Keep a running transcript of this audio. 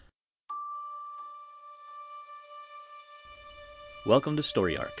Welcome to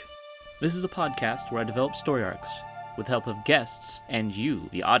Story Arc. This is a podcast where I develop story arcs with the help of guests and you,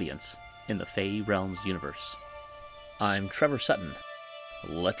 the audience, in the Fey Realms universe. I'm Trevor Sutton.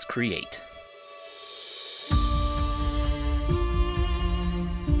 Let's create.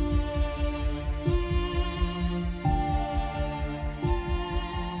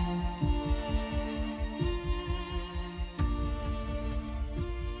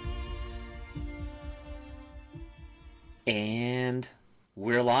 And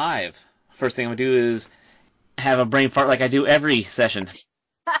we're live. First thing I'm going to do is have a brain fart like I do every session.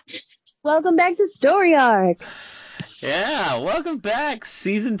 Welcome back to Story Arc. Yeah, welcome back.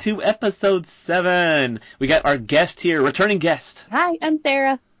 Season 2, Episode 7. We got our guest here, returning guest. Hi, I'm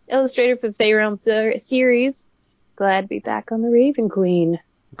Sarah, illustrator for the Fey Realms series. Glad to be back on the Raven Queen.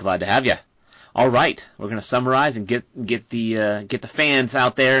 Glad to have you. All right, we're going to summarize and get the fans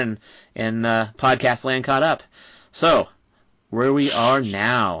out there and podcast land caught up. So, where we are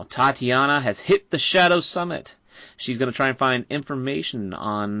now, Tatiana has hit the Shadow Summit. She's going to try and find information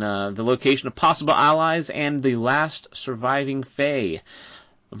on the location of possible allies and the last surviving Fae.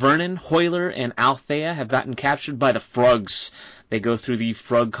 Vernon, Hoyler, and Althea have gotten captured by the Frogs. They go through the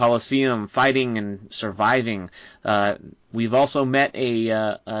Frog Coliseum, fighting and surviving. We've also met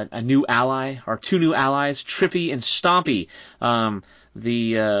a new ally, or two new allies, Trippy and Stompy.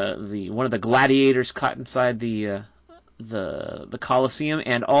 The one of the gladiators caught inside the Colosseum,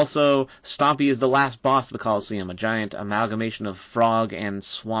 and also Stompy is the last boss of the Colosseum, a giant amalgamation of frog and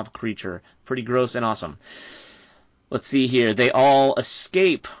swamp creature. Pretty gross and awesome. Let's see here. They all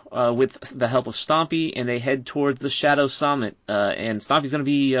escape with the help of Stompy, and they head towards the Shadow Summit. And Stompy's going to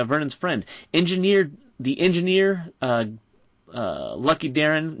be Vernon's friend. The engineer, Lucky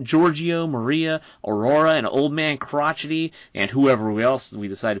Darren, Giorgio, Maria, Aurora, and Old Man Crotchety, and whoever else we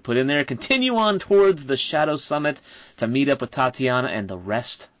decide to put in there, continue on towards the Shadow Summit to meet up with Tatiana and the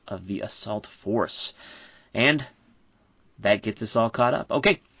rest of the assault force. And that gets us all caught up.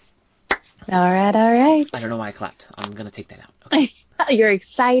 Okay. All right. I don't know why I clapped. I'm going to take that out. Okay. You're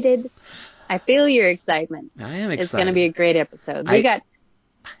excited. I feel your excitement. I am excited. It's going to be a great episode. We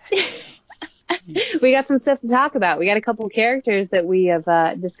got some stuff to talk about. We got a couple of characters that we have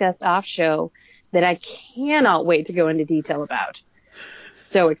discussed off show that I cannot wait to go into detail about.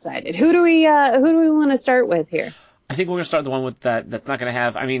 So excited. Who do we want to start with here? I think we're going to start the one with that's not going to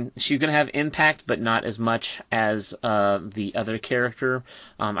have, she's going to have impact, but not as much as the other character.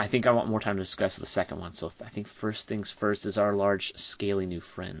 I think I want more time to discuss the second one. So I think first things first is our large, scaly new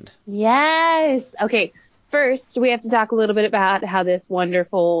friend. Yes. Okay. First, we have to talk a little bit about how this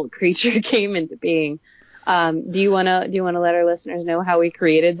wonderful creature came into being. Do you want to let our listeners know how we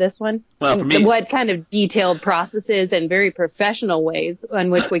created this one? Well, for me, what kind of detailed processes and very professional ways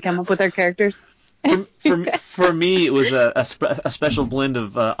in which we come up with our characters? For me, it was a special blend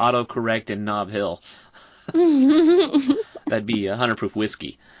of autocorrect and Nob Hill. That'd be a 100 proof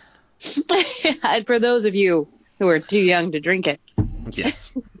whiskey. For those of you who are too young to drink it.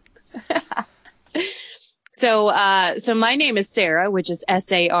 Yes. So my name is Sarah, which is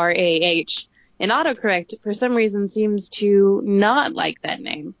Sarah, and autocorrect for some reason seems to not like that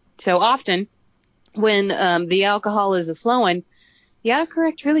name. So often when the alcohol is flowing, the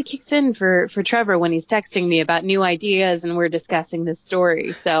autocorrect really kicks in for Trevor when he's texting me about new ideas and we're discussing this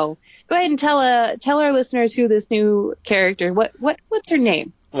story. So go ahead and tell our listeners who this new character, what's her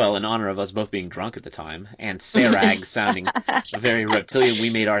name? Well, in honor of us both being drunk at the time and Sarag sounding very reptilian,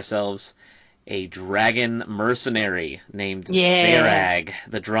 we made ourselves a dragon mercenary named Sarag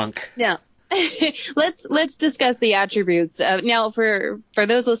the Drunk. Yeah. Let's discuss the attributes. Now, for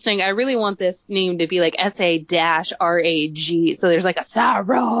those listening, I really want this name to be like SA-RAG. So there's like a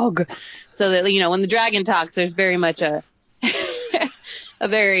Sarog. So that, when the dragon talks, there's very much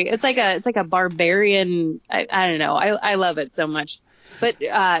it's like a barbarian. I don't know. I love it so much. But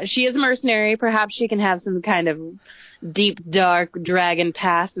she is a mercenary. Perhaps she can have some kind of deep, dark dragon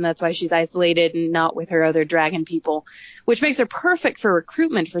past, and that's why she's isolated and not with her other dragon people, which makes her perfect for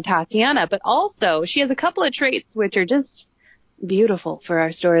recruitment for Tatiana. But also, she has a couple of traits which are just beautiful for our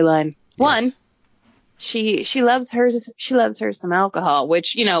storyline. Yes. One, she loves her some alcohol,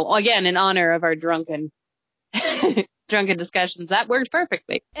 which, again, in honor of our drunken discussions, that worked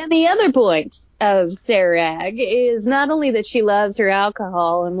perfectly. And the other point of Sarag is not only that she loves her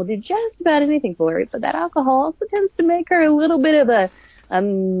alcohol and will do just about anything for it, but that alcohol also tends to make her a little bit of a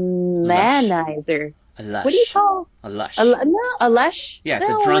manizer. A lush. What do you call? A lush. A lush? Yeah,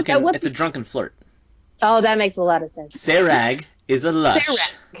 it's a drunken flirt. Oh, that makes a lot of sense. Sarag is a lush.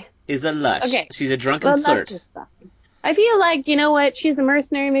 Okay. She's a drunken flirt. I feel like, you know what? She's a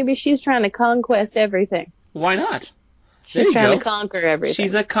mercenary. Maybe she's trying to conquest everything. Why not? There She's you trying go. to conquer everything.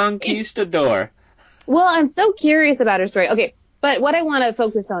 She's a conquistador. Well, I'm so curious about her story. Okay, but what I want to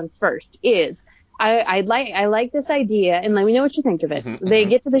focus on first is I like this idea, and let me know what you think of it. They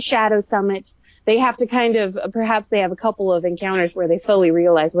get to the Shadow Summit. They have to kind of perhaps they have a couple of encounters where they fully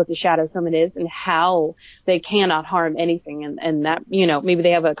realize what the Shadow Summit is and how they cannot harm anything, and that maybe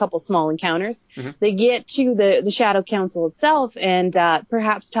they have a couple small encounters. They get to the Shadow Council itself, and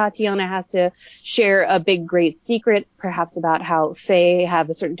perhaps Tatiana has to share a big great secret, perhaps about how Fae have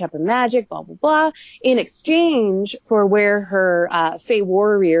a certain type of magic, blah blah blah, in exchange for where her Fae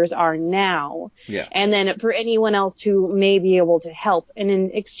warriors are now. Yeah. And then for anyone else who may be able to help. And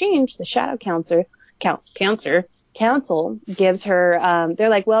in exchange, the Shadow Council gives her, they're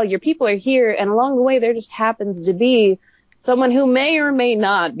like, well, your people are here, and along the way there just happens to be someone who may or may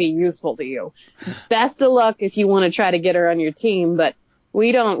not be useful to you. Best of luck if you want to try to get her on your team, but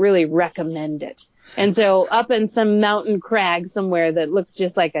we don't really recommend it. And so up in some mountain crag somewhere that looks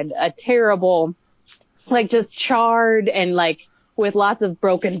just like a terrible, like just charred and like with lots of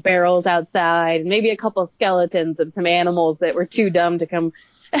broken barrels outside, maybe a couple skeletons of some animals that were too dumb to come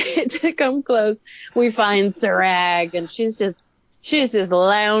to come close. We find Sarag, and she's just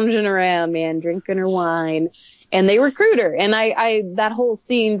lounging around, man, drinking her wine. And they recruit her, and I that whole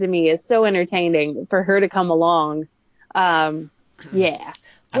scene to me is so entertaining for her to come along. Yeah.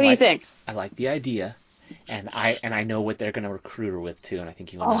 What do you think? I like the idea, and I know what they're gonna recruit her with too, and I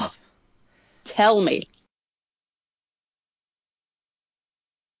think you will know. Tell me.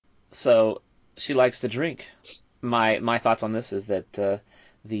 So she likes to drink. My thoughts on this is that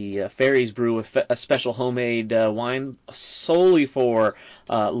the fairies brew a special homemade wine solely for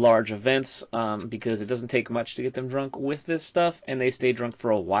large events because it doesn't take much to get them drunk with this stuff, and they stay drunk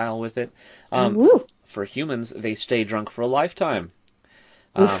for a while with it. For humans, they stay drunk for a lifetime.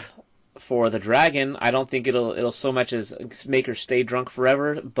 For the dragon, I don't think it'll so much as make her stay drunk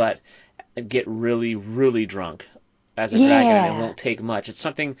forever, but get really, really drunk as a dragon, and it won't take much. It's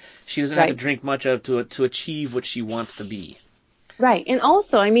something she doesn't have to drink much of to achieve what she wants to be. Right. And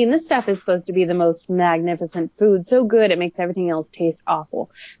also, I mean, this stuff is supposed to be the most magnificent food. So good, it makes everything else taste awful.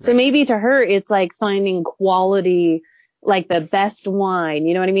 So maybe to her, it's like finding quality, like the best wine.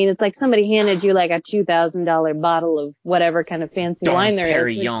 You know what I mean? It's like somebody handed you like a $2,000 bottle of whatever kind of fancy wine there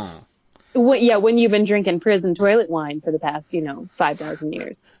is. When you've been drinking prison toilet wine for the past, 5,000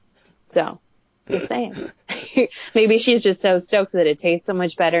 years. So, just saying. Maybe she's just so stoked that it tastes so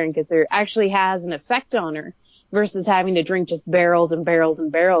much better and actually has an effect on her versus having to drink just barrels and barrels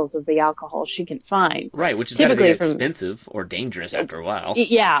and barrels of the alcohol she can find. Right, which is got to be expensive or dangerous after a while.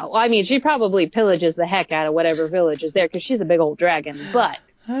 Yeah, well, I mean, she probably pillages the heck out of whatever village is there because she's a big old dragon, but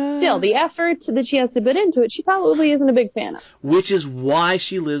still, the effort that she has to put into it, she probably isn't a big fan of. Which is why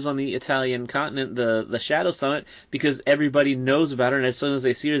she lives on the Italian continent, the Shadow Summit, because everybody knows about her, and as soon as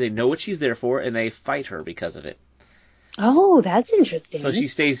they see her, they know what she's there for, and they fight her because of it. Oh, that's interesting. So she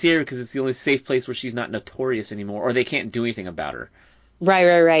stays here because it's the only safe place where she's not notorious anymore, or they can't do anything about her.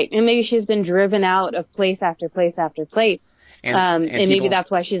 Right. And maybe she's been driven out of place after place after place. And maybe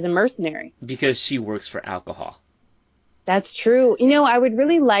that's why she's a mercenary. Because she works for alcohol. That's true. I would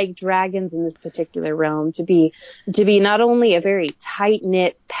really like dragons in this particular realm to be not only a very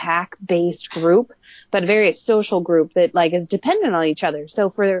tight-knit, pack-based group, but a very social group that like is dependent on each other. So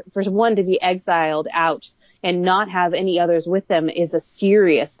for one to be exiled out and not have any others with them is a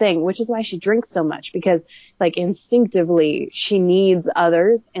serious thing, which is why she drinks so much, because like instinctively she needs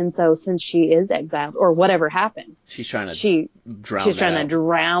others. And so since she is exiled or whatever happened, she's trying to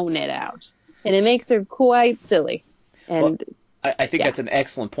drown it out. And it makes her quite silly. And I think that's an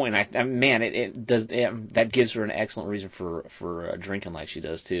excellent point. It does. That gives her an excellent reason for drinking like she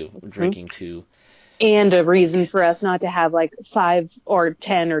does too. Drinking too. And a reason for us not to have like 5 or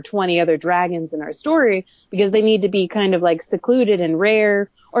 10 or 20 other dragons in our story, because they need to be kind of like secluded and rare,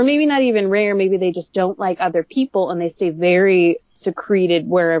 or maybe not even rare. Maybe they just don't like other people and they stay very secreted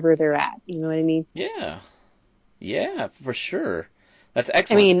wherever they're at. You know what I mean? Yeah, for sure. That's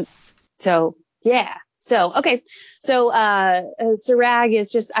excellent. I mean, okay. So, Sarag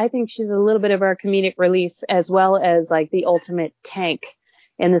is just, I think she's a little bit of our comedic relief as well as like the ultimate tank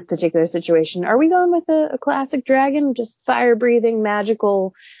in this particular situation. Are we going with a classic dragon? Just fire breathing,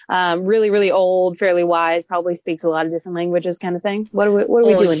 magical, really, really old, fairly wise, probably speaks a lot of different languages kind of thing? What are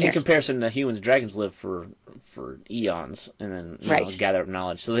we doing here? In comparison to humans, dragons live for eons and then gather up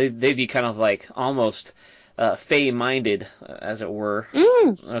knowledge. So they'd be kind of like almost Fey-minded, as it were.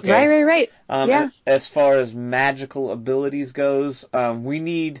 Okay. Right. As far as magical abilities goes, I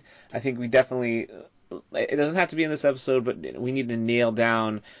think we definitely it doesn't have to be in this episode, but we need to nail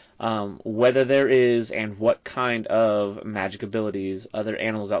down whether there is and what kind of magic abilities other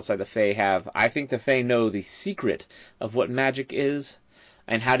animals outside the Fae have. I think the Fae know the secret of what magic is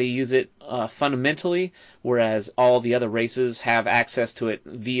and how to use it fundamentally, whereas all the other races have access to it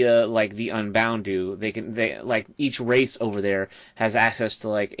via like the Unbound do. They like each race over there has access to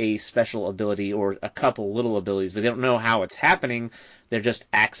like a special ability or a couple little abilities, but they don't know how it's happening. They're just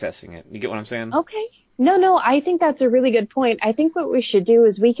accessing it. You get what I'm saying? Okay. No, I think that's a really good point. I think what we should do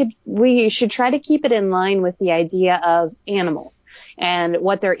is we should try to keep it in line with the idea of animals and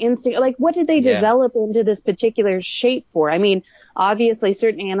what their instinct, like what did they develop into this particular shape for? I mean, obviously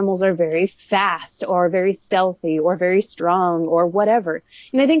certain animals are very fast or very stealthy or very strong or whatever.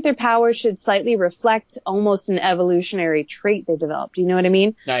 And I think their powers should slightly reflect almost an evolutionary trait they developed. You know what I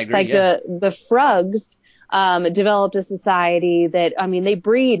mean? I agree. Like the frogs developed a society that, I mean, they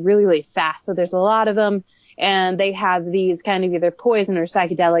breed really, really fast. So there's a lot of them, and they have these kind of either poison or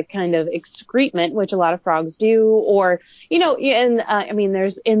psychedelic kind of excrement, which a lot of frogs do, or, and I mean,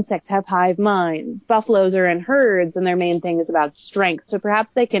 there's insects have hive minds. Buffaloes are in herds, and their main thing is about strength. So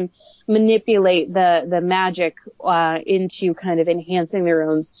perhaps they can manipulate the magic into kind of enhancing their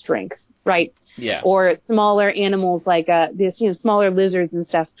own strength, right? Yeah. Or smaller animals like smaller lizards and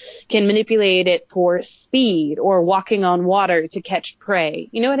stuff can manipulate it for speed or walking on water to catch prey.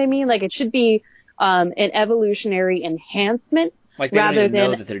 You know what I mean? Like it should be an evolutionary enhancement. Like they don't even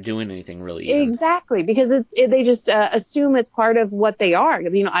know that they're doing anything really. Even. Exactly, because they just assume it's part of what they are.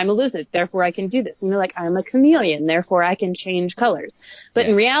 I'm a lizard, therefore I can do this. Like I'm a chameleon, therefore I can change colors. But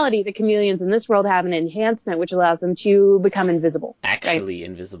in reality, the chameleons in this world have an enhancement which allows them to become invisible. Actually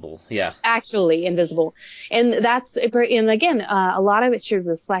invisible, yeah. Actually invisible, and again, a lot of it should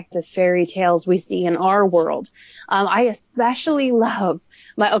reflect the fairy tales we see in our world. I especially love.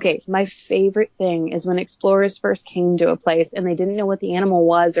 My favorite thing is when explorers first came to a place and they didn't know what the animal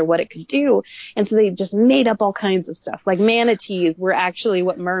was or what it could do. And so they just made up all kinds of stuff. Like manatees were actually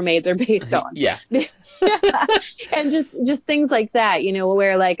what mermaids are based on. Yeah. And just things like that,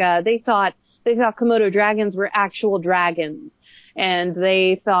 where like, they thought Komodo dragons were actual dragons. And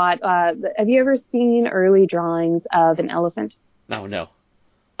they thought, have you ever seen early drawings of an elephant? No.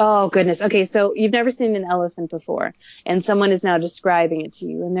 Oh, goodness. Okay, so you've never seen an elephant before, and someone is now describing it to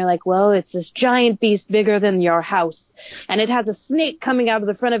you, and they're like, well, it's this giant beast bigger than your house, and it has a snake coming out of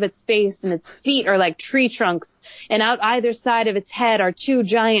the front of its face, and its feet are like tree trunks, and out either side of its head are two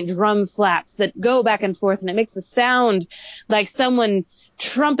giant drum flaps that go back and forth, and it makes a sound like someone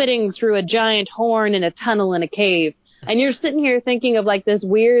trumpeting through a giant horn in a tunnel in a cave. And you're sitting here thinking of like this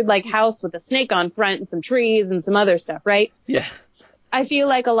weird like house with a snake on front and some trees and some other stuff, right? Yeah. I feel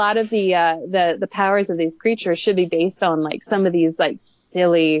like a lot of the powers of these creatures should be based on like some of these like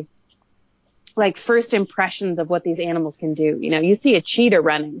silly, like first impressions of what these animals can do. You see a cheetah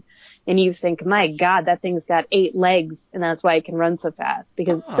running and you think, my God, that thing's got 8 legs and that's why it can run so fast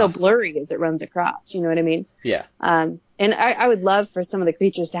because it's so blurry as it runs across. You know what I mean? Yeah. And I would love for some of the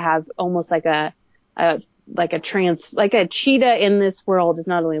creatures to have almost like a cheetah in this world is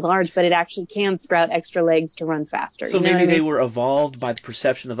not only large, but it actually can sprout extra legs to run faster. So maybe they were evolved by the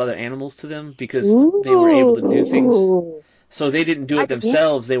perception of other animals to them because they were able to do things. So they didn't do it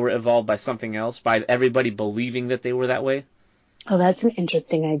themselves. They were evolved by something else, by everybody believing that they were that way. Oh, that's an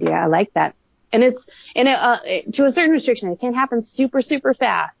interesting idea. I like that. And to a certain restriction, it can happen super, super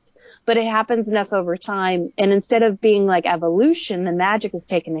fast, but it happens enough over time. And instead of being like evolution, the magic is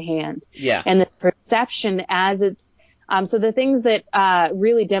taken a hand. Yeah. And this perception as it's, so the things that,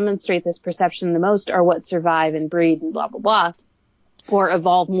 really demonstrate this perception the most are what survive and breed and blah, blah, blah, or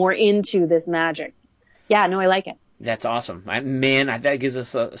evolve more into this magic. Yeah, no, I like it. That's awesome. That gives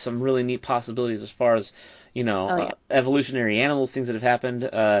us some really neat possibilities as far as, evolutionary animals, things that have happened,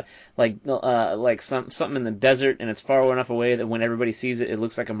 like something in the desert and it's far enough away that when everybody sees it, it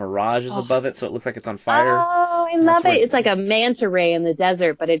looks like a mirage is above it, so it looks like it's on fire. Oh, I love it. It's like a manta ray in the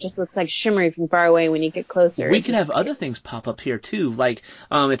desert, but it just looks like shimmery from far away when you get closer. We could have other things pop up here too, like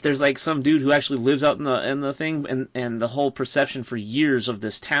if there's like some dude who actually lives out in the thing, and the whole perception for years of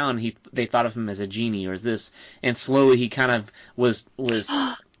this town, they thought of him as a genie or as this, and slowly he kind of was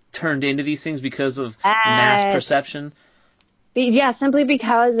turned into these things because of mass perception. Yeah, simply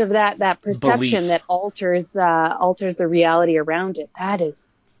because of that perception that alters the reality around it. That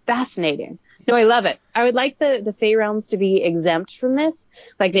is fascinating. No, I love it. I would like the Fey realms to be exempt from this.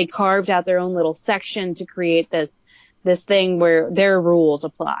 Like they carved out their own little section to create this this thing where their rules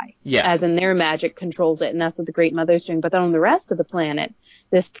apply. Yeah. As in their magic controls it, and that's what the Great Mother's doing. But then on the rest of the planet,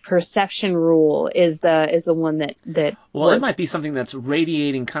 this perception rule is the one that Well, works. it might be something that's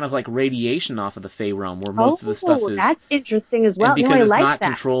radiating, kind of like radiation off of the Fey realm, where most of the stuff is. That's interesting as well. And because no, I it's like not that.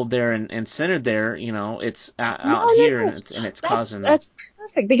 controlled there and centered there, it's out No, here, no. and it's causing. That's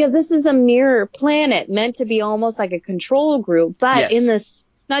perfect, because this is a mirror planet meant to be almost like a control group, but Yes. in this,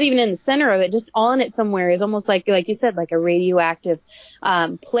 not even in the center of it, just on it somewhere, is almost like you said, like a radioactive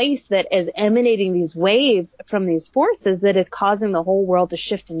place that is emanating these waves from these forces that is causing the whole world to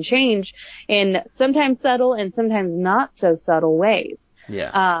shift and change in sometimes subtle and sometimes not so subtle ways.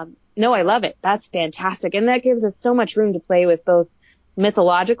 Yeah. No, I love it. That's fantastic. And that gives us so much room to play with both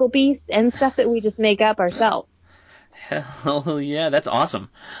mythological beasts and stuff that we just make up ourselves. Hell yeah, that's awesome.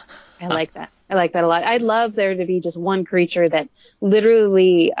 I like that. I like that a lot. I'd love there to be just one creature that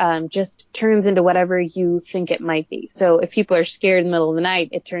literally just turns into whatever you think it might be. So if people are scared in the middle of the night,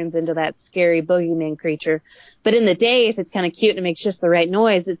 it turns into that scary boogeyman creature. But in the day, if it's kind of cute and it makes just the right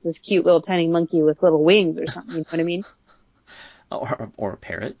noise, it's this cute little tiny monkey with little wings or something. You know what I mean? Or a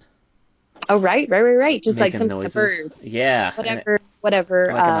parrot. Oh, right. Just Making like some noises. Kind of bird. Yeah. Whatever.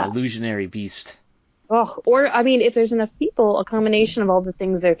 Like an illusionary beast. Oh, or, I mean, if there's enough people, a combination of all the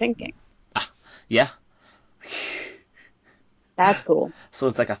things they're thinking. Yeah. That's cool. So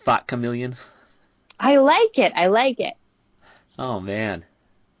it's like a thought chameleon. I like it. Oh man.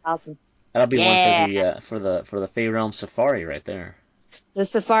 Awesome. That'll be one for the Fey Realm Safari right there. The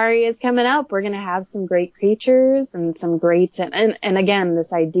safari is coming up. We're going to have some great creatures and some great, and again,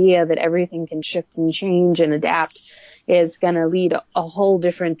 this idea that everything can shift and change and adapt is going to lead a whole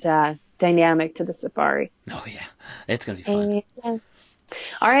different dynamic to the safari. Oh yeah, it's going to be fun. Yeah.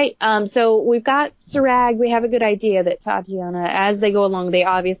 All right. So we've got Sarag. We have a good idea that Tatiana, as they go along, they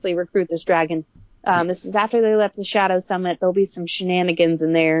obviously recruit this dragon. This is after they left the Shadow Summit. There'll be some shenanigans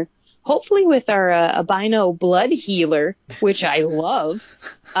in there. Hopefully with our albino blood healer, which I love.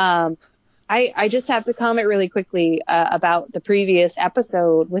 I just have to comment really quickly about the previous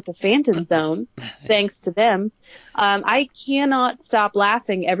episode with the Phantom Zone. Thanks to them. I cannot stop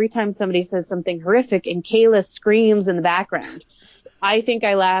laughing every time somebody says something horrific and Kayla screams in the background. I think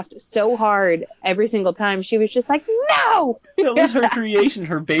I laughed so hard every single time. She was just like, no! That was her creation,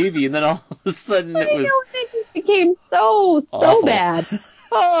 her baby, and then all of a sudden it just became so awful. Bad.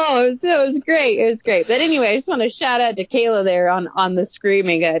 Oh, it was great. It was great. But anyway, I just want to shout out to Kayla there on the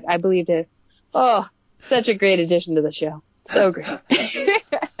screaming. I believe it. Oh, such a great addition to the show. So great.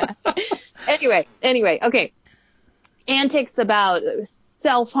 Anyway, okay. Antics about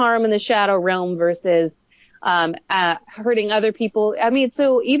self-harm in the Shadow Realm versus hurting other people. I mean,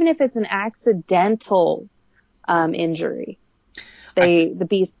 so even if it's an accidental injury, the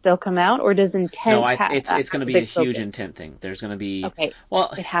beasts still come out, or does intent? No, it's going to be a huge intent thing. There's going to be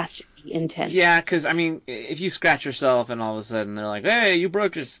it has to be intent. Yeah, because I mean, if you scratch yourself and all of a sudden they're like, "Hey, you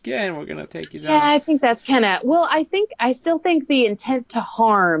broke your skin. We're going to take you down." Yeah, I think that's kind of. Well, I still think the intent to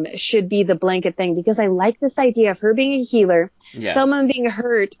harm should be the blanket thing, because I like this idea of her being a healer, someone being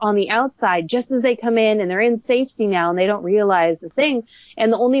hurt on the outside just as they come in and they're in safety now and they don't realize the thing,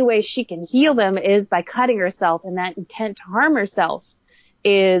 and the only way she can heal them is by cutting herself, and that intent to harm herself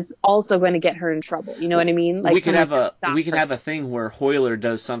is also going to get her in trouble. You know what I mean? Like we could have a thing where Hoyler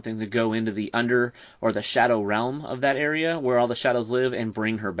does something to go into the under or the shadow realm of that area where all the shadows live and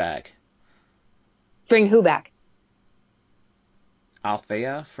bring her back. Bring who back?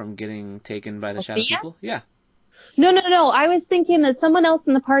 Althea from getting taken by the shadow people? Yeah. No. I was thinking that someone else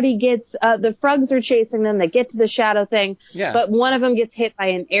in the party gets, the Frogs are chasing them. They get to the shadow thing. Yeah. But one of them gets hit by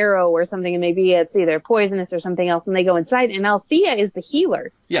an arrow or something, and maybe it's either poisonous or something else, and they go inside. And Althea is the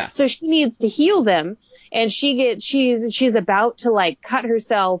healer. Yeah. So she needs to heal them, and she's about to like cut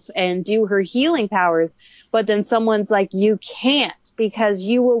herself and do her healing powers. But then someone's like, you can't, because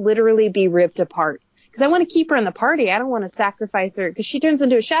you will literally be ripped apart. Because I want to keep her in the party. I don't want to sacrifice her, because she turns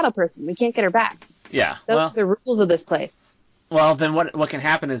into a shadow person. We can't get her back. Yeah. Those are the rules of this place. Well, then what can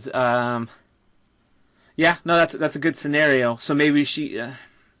happen is, that's a good scenario. So maybe she.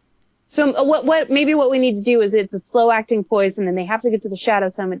 So what we need to do is, it's a slow acting poison, and they have to get to the Shadow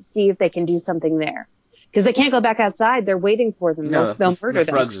Summit to see if they can do something there, because they can't go back outside. They're waiting for them. No, they'll murder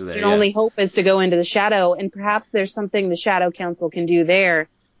them. Frogs are there, Their only hope is to go into the shadow, and perhaps there's something the Shadow Council can do there.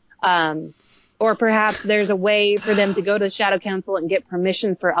 Or perhaps there's a way for them to go to the Shadow Council and get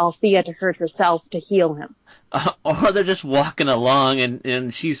permission for Althea to hurt herself to heal him. or they're just walking along,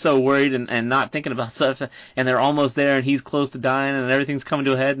 and she's so worried and not thinking about stuff, and they're almost there, and he's close to dying, and everything's coming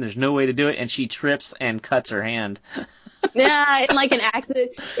to a head, and there's no way to do it, and she trips and cuts her hand. Yeah, and like an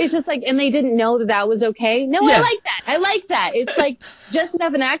accident. It's just like, and they didn't know that that was okay. No, I Yeah. like that. I like that. It's like just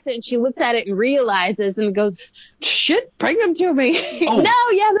enough an accident. She looks at it and realizes and goes, shit, bring them to me. Oh.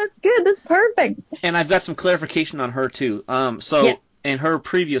 No, yeah, that's good. That's perfect. And I've got some clarification on her too. Yeah. In her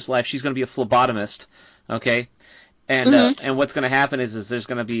previous life, she's going to be a phlebotomist. Okay. And what's going to happen is there's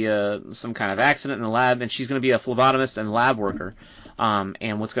going to be some kind of accident in the lab, and she's going to be a phlebotomist and lab worker.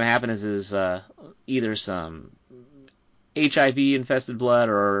 And what's going to happen is either some HIV infested blood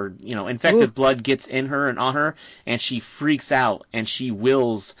or infected blood gets in her and on her, and she freaks out and she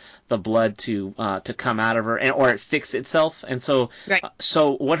wills the blood to come out of her, or it fixes itself. And so Right.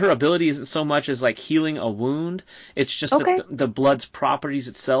 so what her ability isn't so much as like healing a wound, it's just Okay. that the blood's properties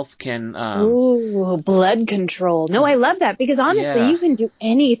itself can Ooh, blood control. No, I love that because honestly, yeah. you can do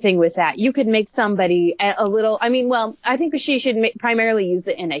anything with that. You could make somebody a little. I mean, well, I think she should primarily use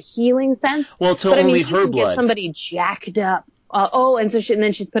it in a healing sense. Well, to but I mean, only you her can blood. get somebody jacked up. And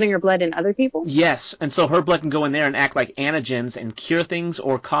then she's putting her blood in other people. Yes, and so her blood can go in there and act like antigens and cure things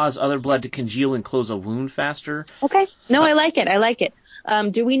or cause other blood to congeal and close a wound faster. Okay. No, I like it. I like it.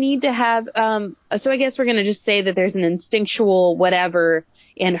 Do we need to have, so I guess we're going to just say that there's an instinctual whatever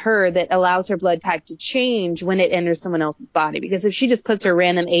in her that allows her blood type to change when it enters someone else's body. Because if she just puts her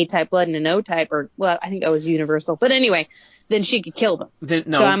random A-type blood in an O-type, or, well, I think O is universal. But anyway, then she could kill them.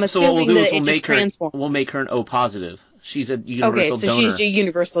 So I'm assuming what we'll do that is it just transforms. we'll make her an O positive. She's a Okay, universal so donor. she's a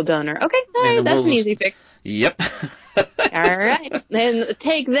universal donor. Okay, all And right, then that's an easy fix. Yep. All right. Then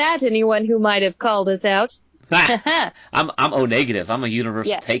take that, anyone who might have called us out. I'm O negative. I'm a universal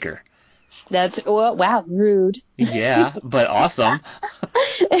Yes. taker. That's, well, wow, rude. Yeah, but awesome.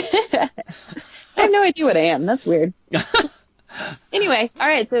 I have no idea what I am. That's weird. Anyway, all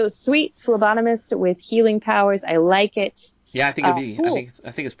right. So sweet phlebotomist with healing powers. I like it. Yeah, I think it'd be. Cool.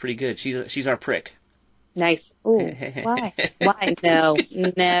 I think it's pretty good. She's our prick. Nice. Ooh, why? Why? No.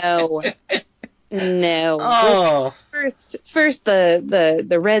 Oh. First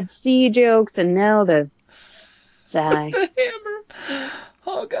the Red Sea jokes, and now the sigh. The hammer.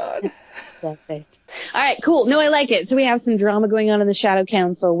 Oh God. That face. All right, cool. No, I like it. So we have some drama going on in the Shadow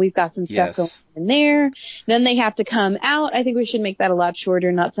Council. We've got some stuff going on in there. Then they have to come out. I think we should make that a lot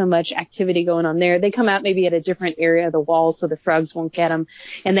shorter, not so much activity going on there. They come out maybe at a different area of the wall so the frogs won't get them.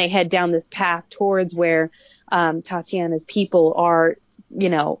 And they head down this path towards where Tatiana's people are,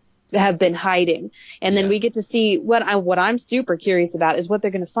 have been hiding. And then we get to see what I'm super curious about is what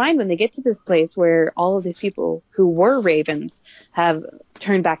they're going to find when they get to this place where all of these people who were ravens have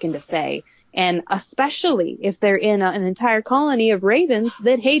turned back into fae. And especially if they're in an entire colony of ravens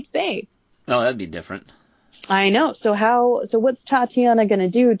that hate fae. Oh, that'd be different. I know. So what's Tatiana going to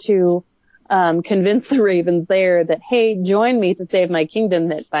do to convince the ravens there that, hey, join me to save my kingdom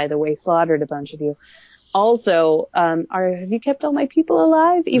that, by the way, slaughtered a bunch of you. Also, have you kept all my people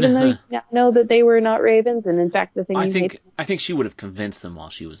alive, even though you now know that they were not ravens, and in fact the thing I think she would have convinced them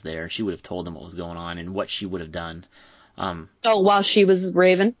while she was there. She would have told them what was going on and what she would have done. While she was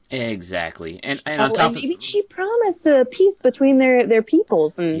raven. Exactly, and on top and maybe she promised a peace between their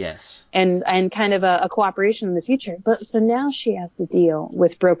peoples, and yes, and kind of a cooperation in the future. But so now she has to deal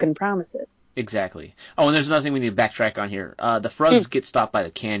with broken promises. Exactly. Oh, and there's another thing we need to backtrack on here. The frogs get stopped by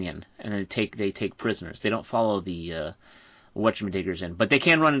the canyon, and they take prisoners. They don't follow the whatchamadiggers in, but they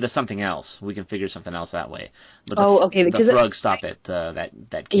can run into something else. We can figure something else that way. But the frogs stop at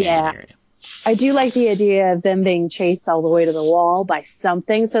that canyon area. I do like the idea of them being chased all the way to the wall by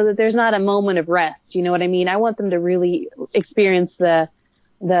something, so that there's not a moment of rest. You know what I mean? I want them to really experience the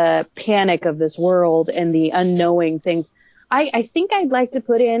panic of this world and the unknowing things. I think I'd like to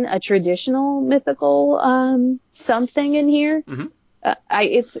put in a traditional mythical something in here. Mm-hmm.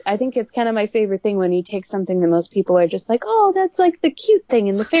 I think it's kind of my favorite thing when you take something that most people are just like, oh, that's like the cute thing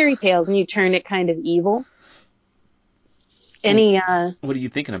in the fairy tales, and you turn it kind of evil. What are you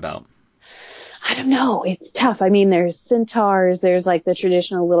thinking about? I don't know. It's tough. I mean, there's centaurs. There's like the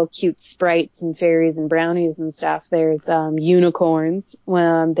traditional little cute sprites and fairies and brownies and stuff. There's unicorns.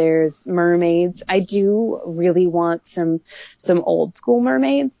 There's mermaids. I do really want some old school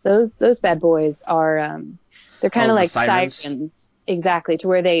mermaids. Those bad boys are they're kind of like sirens. Exactly, to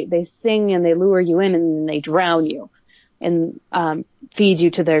where they sing and they lure you in and then they drown you and feed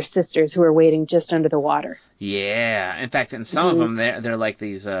you to their sisters who are waiting just under the water. Yeah. In fact, in some of them they're like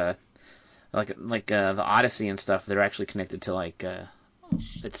these like the Odyssey and stuff, they're actually connected to like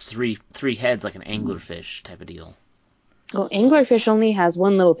it's three heads, like an anglerfish type of deal. Well, anglerfish only has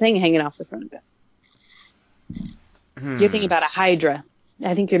one little thing hanging off the front of it. Hmm. You're thinking about a hydra.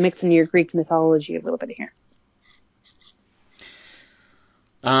 I think you're mixing your Greek mythology a little bit here.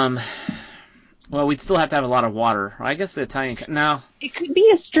 Well, we'd still have to have a lot of water. I guess the Italian. No. It could be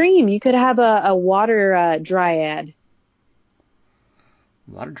a stream. You could have a water dryad.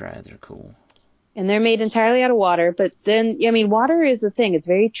 Water dryads are cool. And they're made entirely out of water. But then, I mean, water is the thing. It's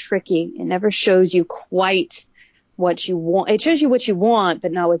very tricky. It never shows you quite what you want. It shows you what you want,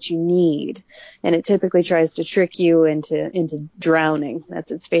 but not what you need. And it typically tries to trick you into drowning.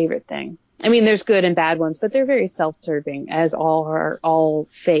 That's its favorite thing. I mean, there's good and bad ones, but they're very self-serving, as all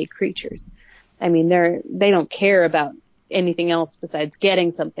fae creatures. I mean, they don't care about anything else besides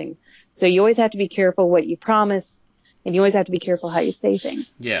getting something. So you always have to be careful what you promise, and you always have to be careful how you say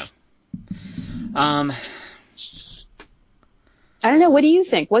things. Yeah. I don't know. What do you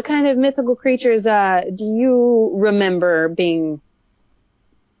think? What kind of mythical creatures do you remember being,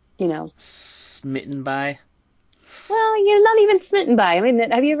 smitten by? Well, you're not even smitten by. I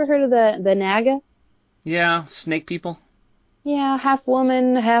mean, have you ever heard of the Naga? Yeah, snake people. Yeah, half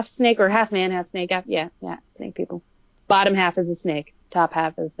woman, half snake, or half man, half snake. Yeah, snake people. Bottom half is a snake. Top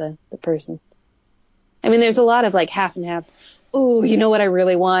half is the person. I mean, there's a lot of like half and halves. Ooh, you know what I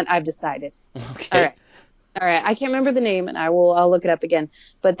really want? I've decided. Okay. All right. I can't remember the name, and I'll look it up again.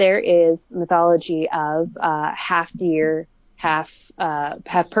 But there is mythology of half deer, half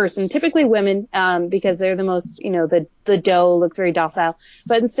person, typically women, because they're the most, the doe looks very docile.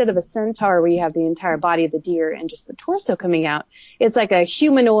 But instead of a centaur where you have the entire body of the deer and just the torso coming out, it's like a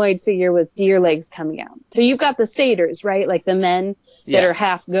humanoid figure with deer legs coming out. So you've got the satyrs, right? Like the men that are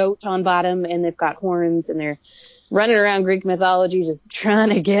half goat on bottom, and they've got horns, and they're running around Greek mythology, just trying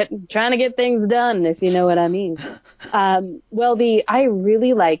to get things done, if you know what I mean. Well, I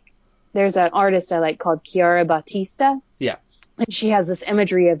really like, there's an artist I like called Chiara Battista. Yeah. And she has this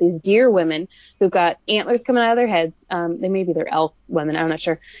imagery of these deer women who've got antlers coming out of their heads. They may be their elk women, I'm not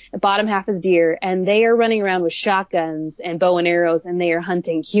sure. The bottom half is deer, and they are running around with shotguns and bow and arrows, and they are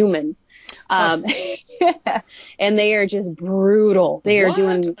hunting humans. And they are just brutal. They are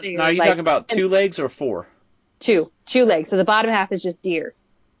doing. Now, are you talking about 2 legs or 4? Two legs. So the bottom half is just deer.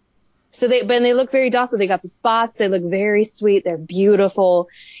 So they look very docile. They got the spots. They look very sweet. They're beautiful.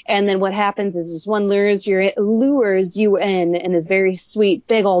 And then what happens is this one lures you in and is very sweet,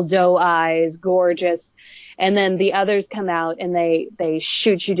 big old doe eyes, gorgeous. And then the others come out and they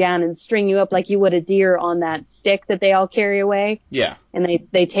shoot you down and string you up like you would a deer on that stick that they all carry away. Yeah. And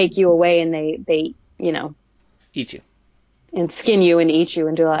they take you away and they eat you. And skin you and eat you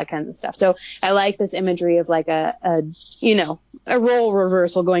and do all that kinds of stuff. So I like this imagery of like a role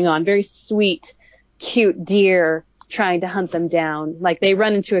reversal going on. Very sweet, cute deer trying to hunt them down. Like they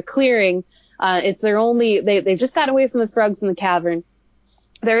run into a clearing. They've just gotten away from the frogs in the cavern.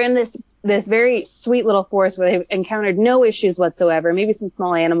 They're in this very sweet little forest where they've encountered no issues whatsoever, maybe some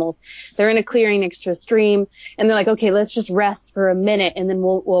small animals. They're in a clearing next to a stream, and they're like, okay, let's just rest for a minute, and then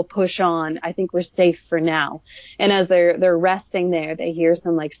we'll push on. I think we're safe for now. And as they're resting there, they hear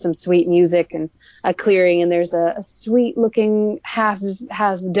some sweet music and a clearing, and there's a sweet looking half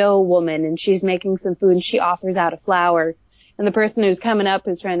doe woman, and she's making some food, and she offers out a flower. And the person who's coming up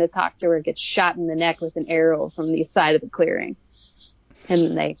who's trying to talk to her gets shot in the neck with an arrow from the side of the clearing.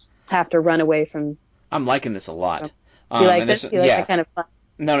 And they have to run away from. I'm liking this a lot. Do you like this? You like that kind of fun?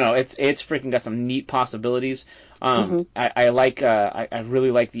 No, it's freaking got some neat possibilities. I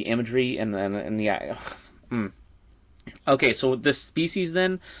really like the imagery and the. Okay, so with this species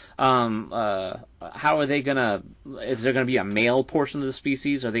then, how are they gonna? Is there gonna be a male portion of the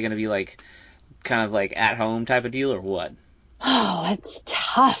species? Are they gonna be kind of at home type of deal or what? Oh, that's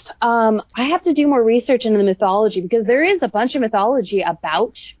tough. I have to do more research into the mythology because there is a bunch of mythology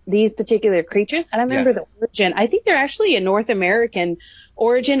about these particular creatures. I don't remember the origin. I think they're actually a North American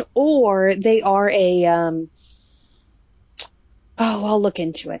origin, or they are a. I'll look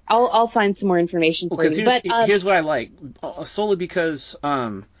into it. I'll find some more information for you. But here's what I like, solely because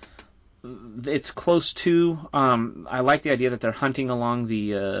it's close to. I like the idea that they're hunting along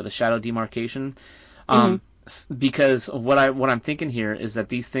the shadow demarcation. Because what I'm thinking here is that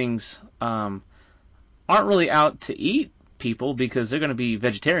these things aren't really out to eat people because they're going to be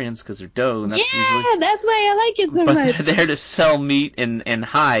vegetarians because they're doe. And that's that's why I like it so much. But they're there to sell meat and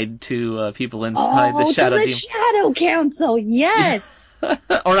hide to people inside the shadow. To the Shadow Council, yes.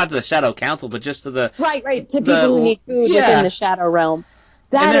 Or not to the Shadow Council, but just to the right to people who need food within the Shadow Realm.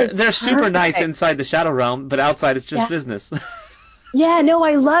 They're super nice inside the Shadow Realm, but outside it's just business. Yeah, no,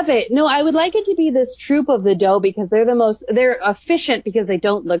 I love it. No, I would like it to be this troop of the doe because they're efficient because they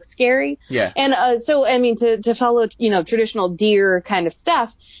don't look scary. Yeah. And so, I mean, to follow, traditional deer kind of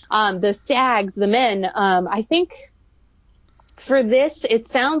stuff, the stags, the men, I think for this, it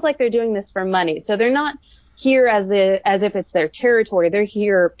sounds like they're doing this for money. So they're not here as if it's their territory. They're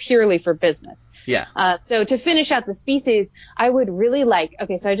here purely for business. Yeah. So to finish out the species, I would really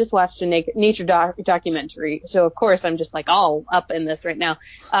okay, so I just watched a nature documentary. So of course I'm just like all up in this right now.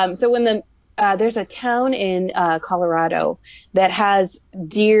 So when there's a town in Colorado that has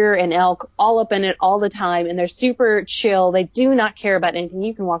deer and elk all up in it all the time, and they're super chill. They do not care about anything.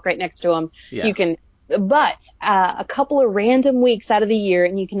 You can walk right next to them. Yeah. But a couple of random weeks out of the year,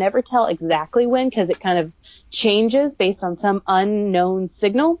 and you can never tell exactly when because it kind of changes based on some unknown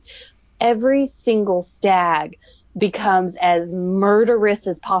signal. Every single stag becomes as murderous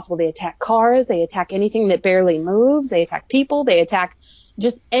as possible. They attack cars. They attack anything that barely moves. They attack people. They attack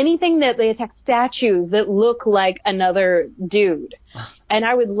just anything they attack statues that look like another dude. And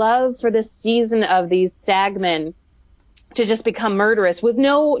I would love for this season of these stagmen to just become murderous with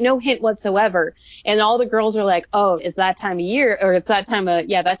no hint whatsoever. And all the girls are like, oh, it's that time of year, or it's that time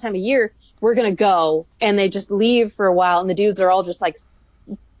of year, we're going to go. And they just leave for a while. And the dudes are all just like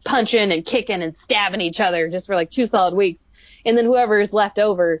punching and kicking and stabbing each other just for like 2 solid weeks. And then whoever is left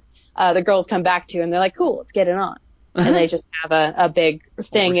over, the girls come back to, and they're like, cool, let's get it on. And they just have a big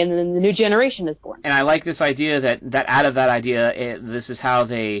thing, and then the new generation is born. And I like this idea that out of that idea, this is how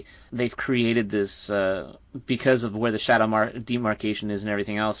they've created this, because of where the shadow demarcation is and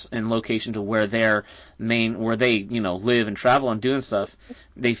everything else, and location to where where they live and travel and doing stuff.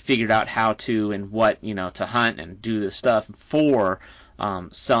 They figured out how to and what to hunt and do this stuff for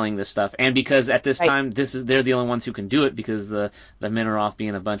selling this stuff, and because at this time they're the only ones who can do it because the men are off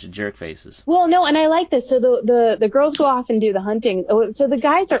being a bunch of jerk faces. Well, no, and I like this. So the girls go off and do the hunting. So the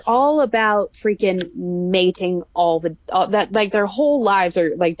guys are all about freaking mating that, like their whole lives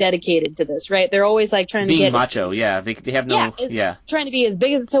are like dedicated to this, right? They're always like trying to being get macho. Yeah, they have no trying to be as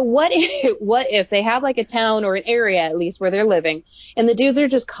big as. So what if they have like a town or an area at least where they're living, and the dudes are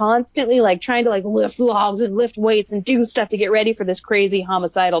just constantly like trying to like lift logs and lift weights and do stuff to get ready for this crazy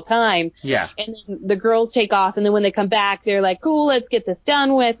homicidal time. Yeah. And then the girls take off, and then when they come back, they're like, cool, let's get this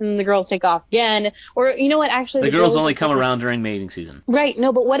done with, and the girls take off again. Or you know what, actually the girls only come around during mating season. Right.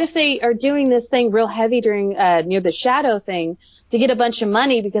 No, but what if they are doing this thing real heavy during near the shadow thing to get a bunch of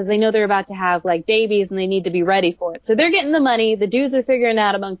money because they know they're about to have like babies and they need to be ready for it. So they're getting the money, the dudes are figuring it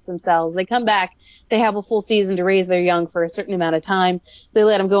out amongst themselves. They come back, they have a full season to raise their young for a certain amount of time. They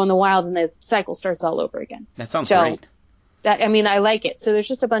let them go in the wild, and the cycle starts all over again. That sounds great. I like it. So there's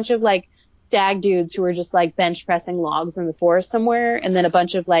just a bunch of like stag dudes who are just like bench pressing logs in the forest somewhere, and then a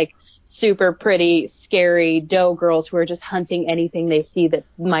bunch of like super pretty, scary doe girls who are just hunting anything they see that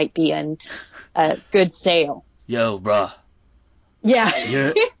might be in a good sale. Yo, bruh.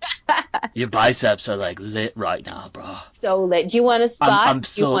 Yeah. Your biceps are like lit right now, bro. So lit. Do you want a spot?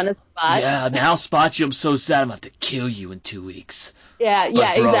 Do you want a spot? Yeah, man, I'll spot you. I'm so sad I'm going to have to kill you in 2 weeks. Yeah, bro,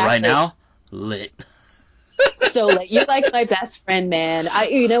 exactly. Right now, lit. So lit. You're like my best friend, man.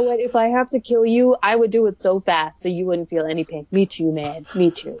 You know what? If I have to kill you, I would do it so fast so you wouldn't feel any pain. Me too, man.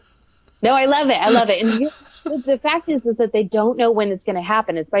 Me too. No, I love it. And the fact is that they don't know when it's going to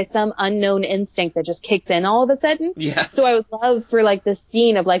happen. It's by some unknown instinct that just kicks in all of a sudden. Yeah. So I would love for like this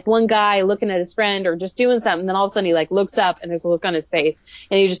scene of like one guy looking at his friend or just doing something, and then all of a sudden he like looks up and there's a look on his face,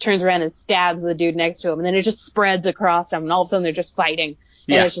 and he just turns around and stabs the dude next to him, and then it just spreads across him, and all of a sudden they're just fighting.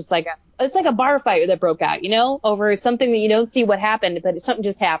 And it's just like it's like a bar fight that broke out, over something that you don't see what happened, but something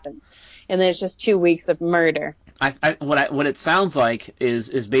just happens. And then it's just 2 weeks of murder. What it sounds like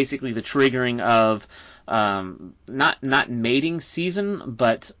is basically the triggering of not mating season,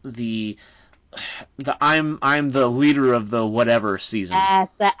 but the I'm the leader of the whatever season. Yes,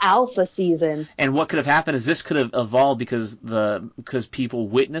 the alpha season. And what could have happened is this could have evolved because people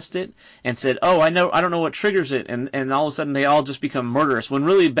witnessed it and said, "Oh, I don't know what triggers it," and all of a sudden they all just become murderous. When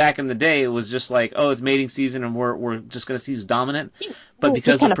really back in the day it was just like, "Oh, it's mating season and we're just going to see who's dominant." But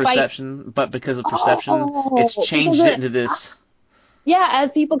because of perception, it's changed it into this. Yeah,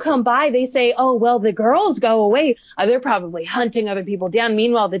 as people come by, they say, oh, well, the girls go away. They're probably hunting other people down.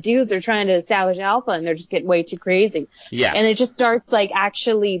 Meanwhile, the dudes are trying to establish alpha, and they're just getting way too crazy. Yeah. And it just starts, like,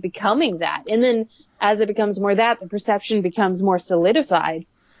 actually becoming that. And then as it becomes more that, the perception becomes more solidified,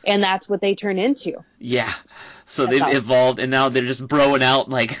 and that's what they turn into. Yeah. So they've evolved, and now they're just broing out,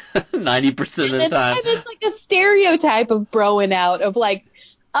 like, 90% of the time. And it's like a stereotype of broing out, of like,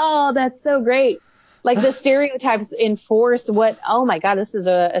 oh, that's so great. Like the stereotypes enforce oh my God, this is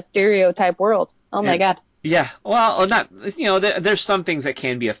a stereotype world. Oh my God. Yeah, well, not there's some things that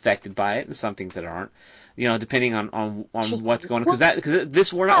can be affected by it, and some things that aren't. Depending on what's Interesting. going on, Well, because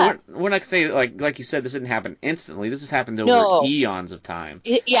this yeah. we're not saying like you said, this didn't happen instantly. This has happened over No. eons of time.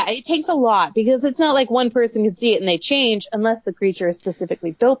 Yeah, it takes a lot because it's not like one person can see it and they change unless the creature is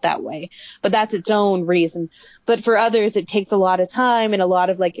specifically built that way. But that's its own reason. But for others, it takes a lot of time and a lot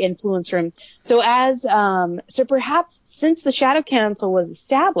of like influence from. So perhaps since the Shadow Council was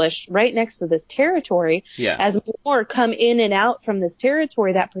established right next to this territory, Yeah, as more come in and out from this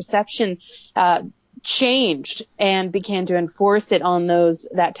territory, that perception, uh, changed and began to enforce it on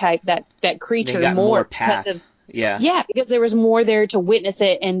that they creature got more more because path. of Yeah, yeah, because there was more there to witness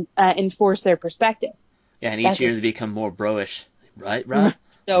it and enforce their perspective. yeah, and each That's year it. they become more broish. Right, bruh?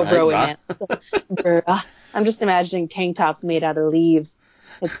 So Right, broy, bruh? man. So, I'm just imagining tank tops made out of leaves.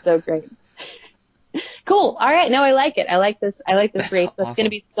 It's so great. Cool. All right. No, I like it. I like this. I like this That's race. That's going to awesome.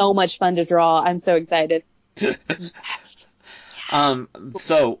 be so much fun to draw. I'm so excited. Yes. Yes.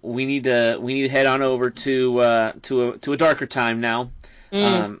 So we need to head on over to a darker time now.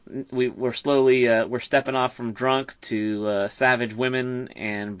 Mm, We're stepping off from drunk to savage women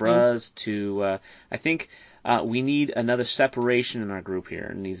and mm. bras to I think we need another separation in our group here.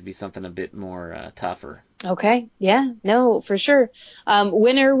 It needs to be something a bit more tougher. Okay. Yeah. No, for sure.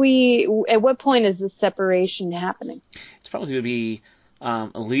 When are we? At what point is this separation happening? It's probably going to be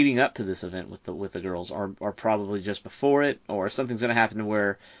leading up to this event with the girls, or probably just before it, or something's going to happen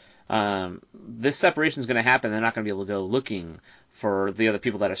where this separation is going to happen. They're not going to be able to go looking for the other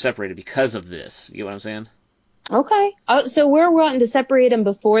people that are separated because of this. You get what I'm saying? Okay. So we're wanting to separate them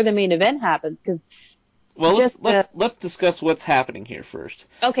before the main event happens because Well, let's just let's let's discuss what's happening here first.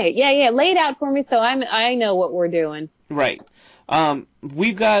 okay, yeah, lay it out for me so I know what we're doing. Right.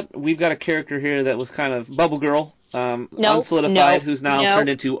 We've got a character here that was kind of Bubble Girl, No, unsolidified, no, who's now turned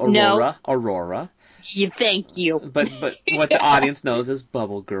no, into no. Aurora. Aurora. Thank you. But what the audience knows as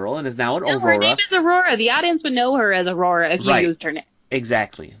Bubble Girl, and is now an No, her name Aurora. is Aurora. The audience would know her as Aurora if you Right. used her name.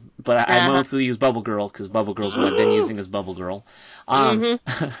 Exactly. But I Uh mostly use Bubble Girl because Bubble Girl's what I've been huh. using as Bubble Girl. Um,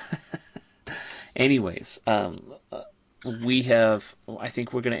 hmm anyways, I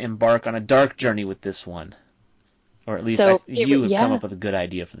think we're going to embark on a dark journey with this one. Or at least So you have come yeah, up with a good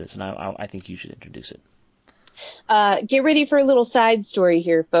idea for this, and I think you should introduce it. get ready for a little side story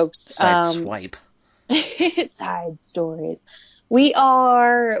here, folks. Side swipe. Side stories. We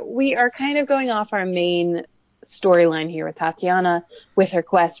are kind of going off our main storyline here with Tatiana with her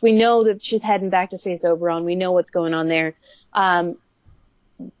quest. We know that she's heading back to face Oberon. We know what's going on there. Um,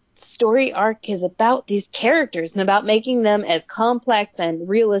 Story arc is about these characters and about making them as complex and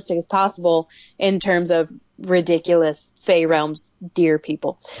realistic as possible in terms of ridiculous Fey realms dear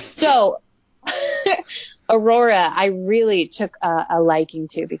people. So Aurora, I really took a liking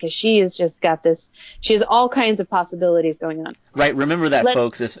to because she has just got this. She has all kinds of possibilities going on. Right. Remember that, Let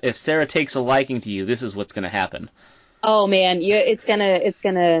folks. If Sarah takes a liking to you, this is what's going to happen. Oh man, it's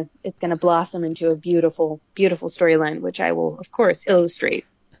gonna blossom into a beautiful, beautiful storyline, which I will of course illustrate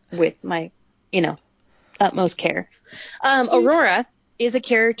with my, you know, utmost care. Sweet. Aurora is a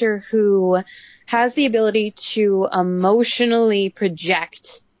character who has the ability to emotionally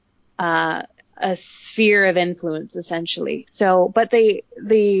project uh, a sphere of influence, essentially. So, but the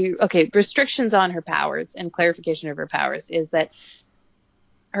restrictions on her powers and clarification of her powers is that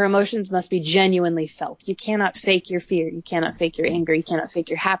her emotions must be genuinely felt. You cannot fake your fear. You cannot fake your anger. You cannot fake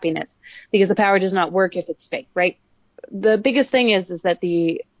your happiness because the power does not work if it's fake, right? The biggest thing is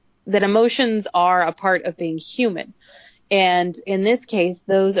that emotions are a part of being human. And in this case,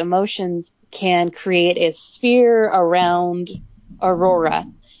 those emotions can create a sphere around Aurora.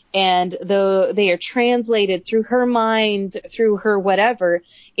 And though they are translated through her mind, through her whatever,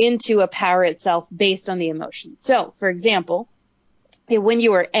 into a power itself based on the emotion. So, for example, when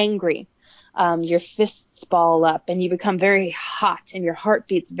you are angry, your fists ball up and you become very hot and your heart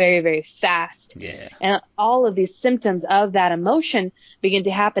beats very, very fast. Yeah. And all of these symptoms of that emotion begin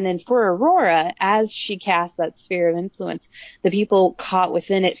to happen. And for Aurora, as she casts that sphere of influence, the people caught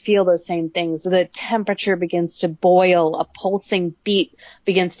within it feel those same things. The temperature begins to boil, a pulsing beat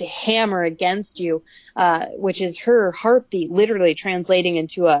begins to hammer against you, which is her heartbeat literally translating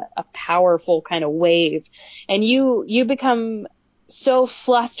into a powerful kind of wave. And you become so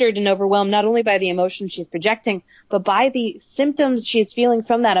flustered and overwhelmed, not only by the emotion she's projecting, but by the symptoms she's feeling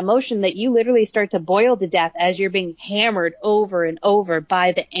from that emotion that you literally start to boil to death as you're being hammered over and over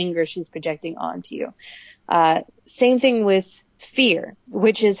by the anger she's projecting onto you. Same thing with fear,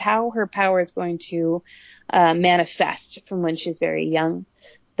 which is how her power is going to manifest from when she's very young.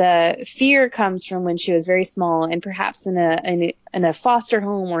 The fear comes from when she was very small and perhaps in a foster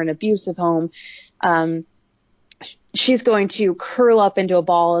home or an abusive home. she's going to curl up into a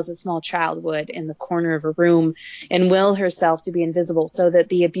ball as a small child would in the corner of a room and will herself to be invisible so that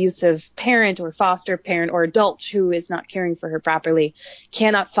the abusive parent or foster parent or adult who is not caring for her properly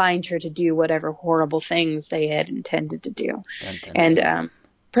cannot find her to do whatever horrible things they had intended to do. Dun, dun, And dun.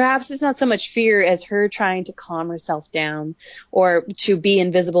 perhaps it's not so much fear as her trying to calm herself down or to be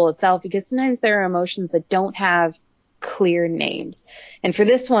invisible itself, because sometimes there are emotions that don't have clear names. And for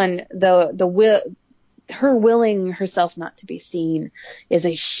this one, her willing herself not to be seen is a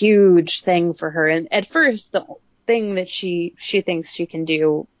huge thing for her. And at first, the thing that she thinks she can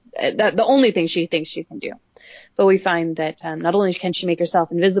do, the only thing she thinks she can do. But we find that not only can she make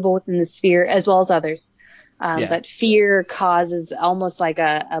herself invisible within the sphere as well as others, but fear causes almost like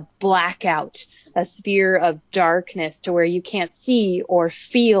a blackout, a sphere of darkness to where you can't see or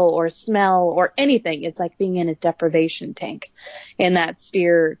feel or smell or anything. It's like being in a deprivation tank. And that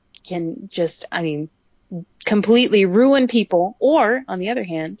sphere can just, completely ruin people. Or, on the other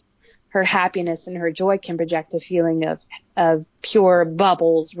hand, her happiness and her joy can project a feeling of pure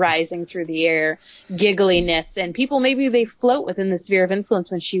bubbles rising through the air, giggliness, and people, maybe they float within the sphere of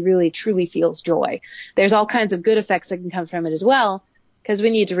influence when she really truly feels joy. There's all kinds of good effects that can come from it as well, because we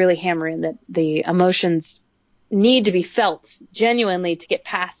need to really hammer in that the emotions need to be felt genuinely to get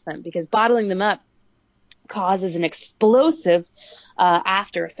past them, because bottling them up causes an explosive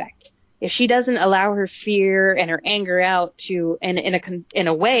after effect. If she doesn't allow her fear and her anger out to in a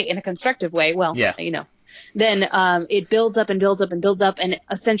constructive way, then it builds up and builds up and builds up and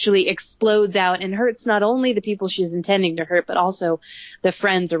essentially explodes out and hurts not only the people she's intending to hurt, but also the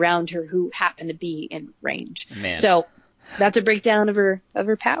friends around her who happen to be in range. Man. So that's a breakdown of her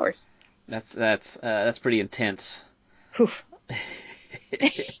powers. That's pretty intense. So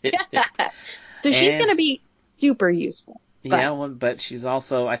she's going to be super useful. But she's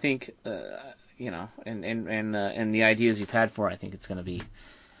also, I think, and the ideas you've had for her, I think it's going to be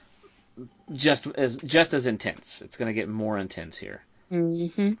just as intense. It's going to get more intense here.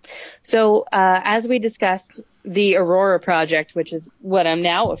 Mm-hmm. So, as we discussed, the Aurora Project, which is what I'm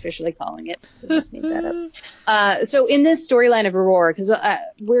now officially calling it, so just made that up. So in this storyline of Aurora, because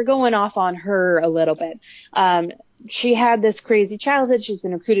we're going off on her a little bit, she had this crazy childhood. She's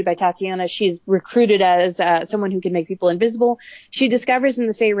been recruited by Tatiana. She's recruited as someone who can make people invisible. She discovers in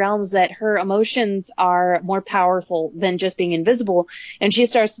the Fey realms that her emotions are more powerful than just being invisible, and she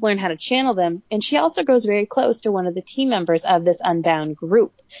starts to learn how to channel them. And she also grows very close to one of the team members of this Unbound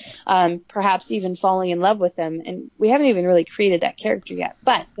group, perhaps even falling in love with them. And we haven't even really created that character yet,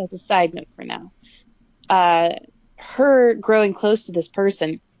 but that's a side note for now. Her growing close to this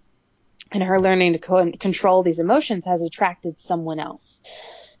person and her learning to control these emotions has attracted someone else.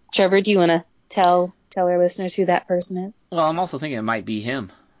 Trevor, do you want to tell our listeners who that person is? Well, I'm also thinking it might be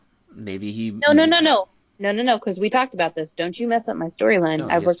him. Maybe he... No, because we talked about this. Don't you mess up my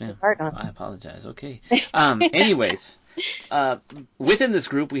storyline. I've worked so hard on it. I apologize. Okay. Anyways, within this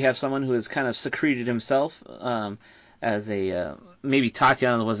group, we have someone who has kind of secreted himself as a... maybe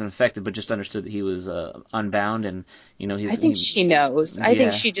Tatiana wasn't affected, but just understood that he was unbound, and I think she knows. Yeah. I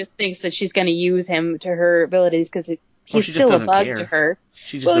think she just thinks that she's going to use him to her abilities because he's still a bug to her.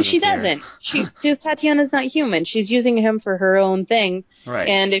 She doesn't. Just Tatiana's not human. She's using him for her own thing, right?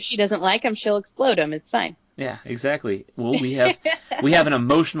 And if she doesn't like him, she'll explode him. It's fine. Yeah, exactly. Well, we have an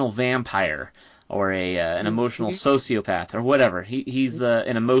emotional vampire. Or an emotional sociopath, or whatever. He's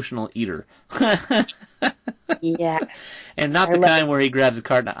an emotional eater. Yes. And not the kind where he grabs a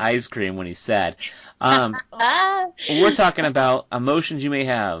carton of ice cream when he's sad. We're talking about emotions you may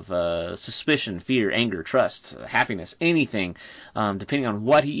have, suspicion, fear, anger, trust, happiness, anything. Depending on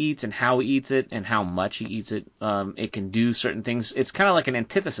what he eats and how he eats it and how much he eats it, it can do certain things. It's kind of like an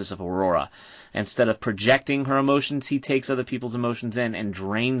antithesis of Aurora. Instead of projecting her emotions, he takes other people's emotions in and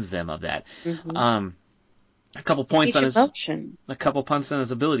drains them of that. Mm-hmm. A couple points on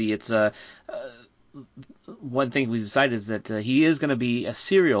his ability. It's one thing we decided is that he is going to be a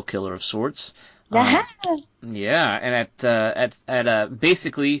serial killer of sorts. Yeah, and at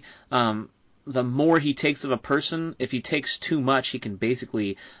basically the more he takes of a person, if he takes too much, he can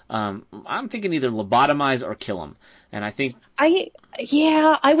basically I'm thinking either lobotomize or kill him. And I think I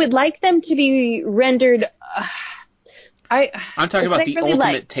would like them to be rendered. I'm talking about the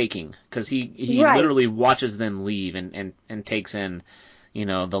ultimate taking, because he literally watches them leave and takes in,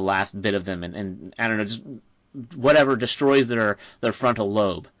 the last bit of them, and I don't know, just whatever destroys their frontal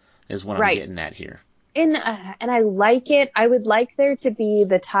lobe is what I'm getting at here. And I like it. I would like there to be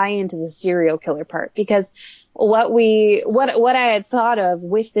the tie into the serial killer part, because what I had thought of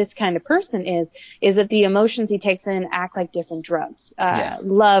with this kind of person is that the emotions he takes in act like different drugs. Yeah.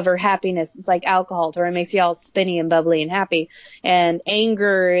 Love or happiness is like alcohol, or it makes you all spinny and bubbly and happy. And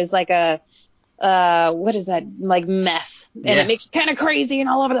anger is like what is that? Like meth. And Yeah. it makes you kind of crazy and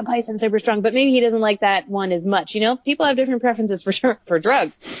all over the place and super strong. But maybe he doesn't like that one as much. You know, people have different preferences for sure for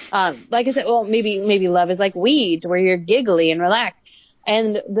drugs. Like I said, well, maybe love is like weed, where you're giggly and relaxed.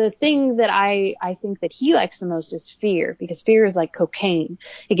 And the thing that I think that he likes the most is fear, because fear is like cocaine.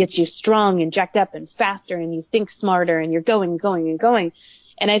 It gets you strong and jacked up and faster, and you think smarter, and you're going.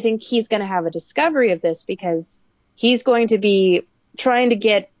 And I think he's going to have a discovery of this, because he's going to be trying to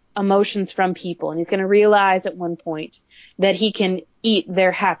get emotions from people, and he's going to realize at one point that he can eat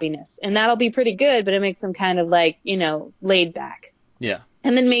their happiness, and that'll be pretty good, but it makes him kind of like, laid back. Yeah.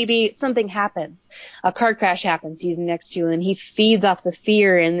 And then maybe something happens, a car crash happens, he's next to you, and he feeds off the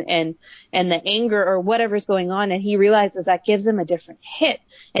fear and the anger or whatever's going on, and he realizes that gives him a different hit,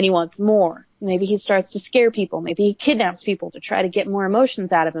 and he wants more. Maybe he starts to scare people. Maybe he kidnaps people to try to get more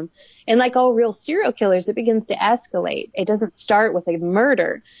emotions out of him. And like all real serial killers, it begins to escalate. It doesn't start with a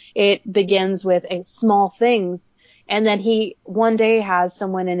murder. It begins with a small things. And then he one day has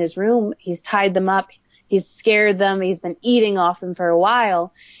someone in his room. He's tied them up. He's scared them. He's been eating off them for a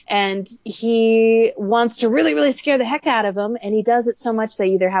while, and he wants to really, really scare the heck out of them. And he does it so much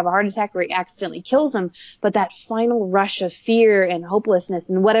they either have a heart attack or he accidentally kills them. But that final rush of fear and hopelessness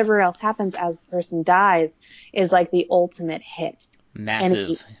and whatever else happens as the person dies is like the ultimate hit.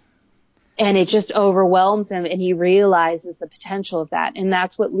 Massive. And it just overwhelms him, and he realizes the potential of that. And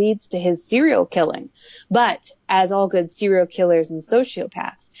that's what leads to his serial killing. But as all good serial killers and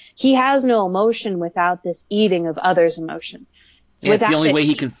sociopaths, he has no emotion without this eating of others' emotion. Yeah, it's the only way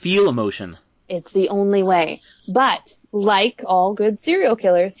he can feel emotion. It's the only way. But like all good serial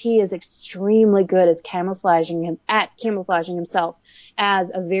killers, he is extremely good at camouflaging himself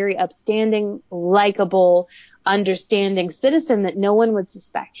as a very upstanding, likable, understanding citizen that no one would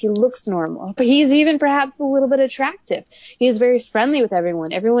suspect. He looks normal, but he's even perhaps a little bit attractive. He is very friendly with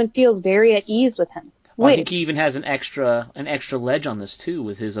everyone. Everyone feels very at ease with him. Well, I think he even has an extra ledge on this too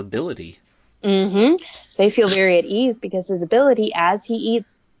with his ability. Mm-hmm. They feel very at ease because his ability, as he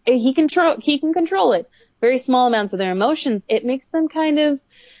eats, he can control it. Very small amounts of their emotions. It makes them kind of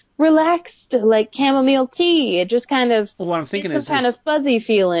relaxed, like chamomile tea. It just kind of what I'm thinking is some kind of fuzzy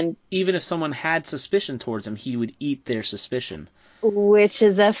feeling. Even if someone had suspicion towards him, he would eat their suspicion. Which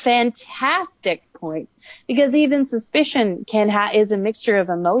is a fantastic point, because even suspicion is a mixture of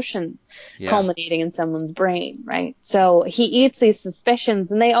emotions culminating in someone's brain, right? So he eats these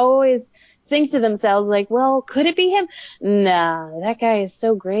suspicions, and they always think to themselves like, well, could it be him? Nah, that guy is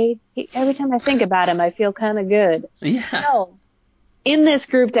so great. Every time I think about him, I feel kind of good. Yeah. So in this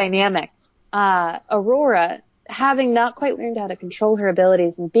group dynamic, Aurora, having not quite learned how to control her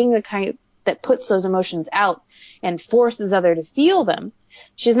abilities and being the kind that puts those emotions out and forces other to feel them,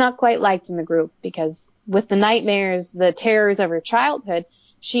 she's not quite liked in the group, because with the nightmares, the terrors of her childhood,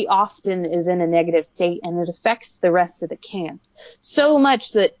 she often is in a negative state, and it affects the rest of the camp so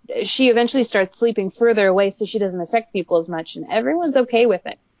much that she eventually starts sleeping further away so she doesn't affect people as much, and everyone's okay with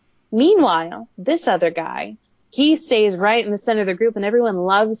it. Meanwhile, this other guy, he stays right in the center of the group, and everyone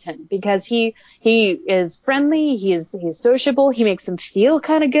loves him because he is friendly, he's sociable, he makes them feel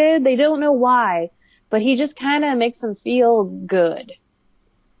kind of good. They don't know why, but he just kind of makes them feel good.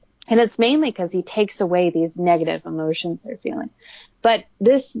 And it's mainly because he takes away these negative emotions they're feeling. But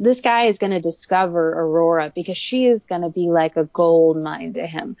this guy is going to discover Aurora, because she is going to be like a gold mine to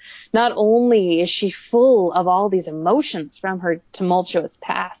him. Not only is she full of all these emotions from her tumultuous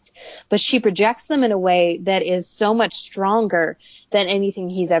past, but she projects them in a way that is so much stronger than anything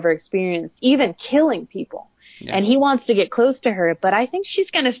he's ever experienced, even killing people. Yeah. And he wants to get close to her, but I think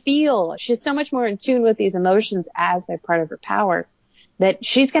she's so much more in tune with these emotions as they're part of her power, that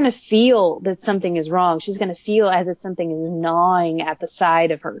she's going to feel that something is wrong. She's going to feel as if something is gnawing at the side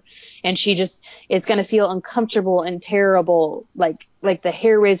of her. And it's going to feel uncomfortable and terrible, like the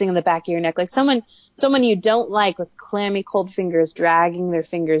hair raising in the back of your neck, like someone you don't like with clammy cold fingers dragging their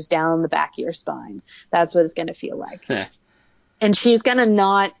fingers down the back of your spine. That's what it's going to feel like. And she's going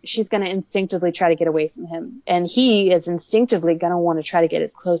to instinctively try to get away from him. And he is instinctively going to want to try to get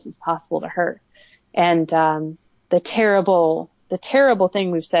as close as possible to her. And the terrible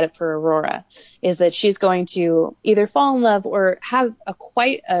thing we've set up for Aurora is that she's going to either fall in love or have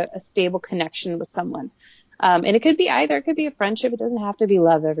quite a stable connection with someone. And it could be either. It could be a friendship. It doesn't have to be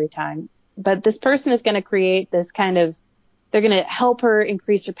love every time. But this person is going to create this kind of, they're going to help her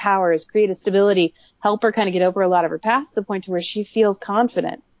increase her powers, create a stability, help her kind of get over a lot of her past to the point to where she feels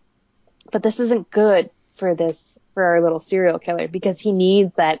confident. But this isn't good for our little serial killer, because he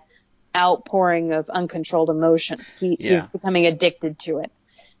needs that outpouring of uncontrolled emotion. He's becoming addicted to it.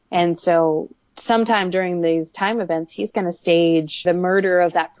 And so sometime during these time events, he's going to stage the murder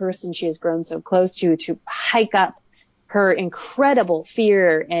of that person she has grown so close to hike up her incredible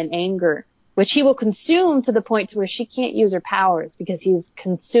fear and anger, which he will consume to the point to where she can't use her powers because he's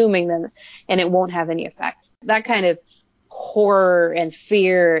consuming them and it won't have any effect. That kind of horror and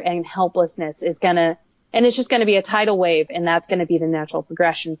fear and helplessness is and it's just going to be a tidal wave, and that's going to be the natural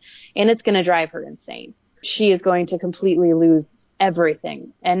progression, and it's going to drive her insane. She is going to completely lose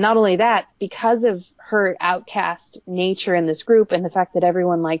everything. And not only that, because of her outcast nature in this group and the fact that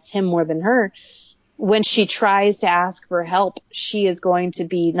everyone likes him more than her, when she tries to ask for help, she is going to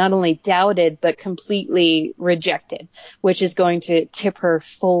be not only doubted, but completely rejected, which is going to tip her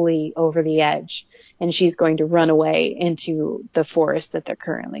fully over the edge. And she's going to run away into the forest that they're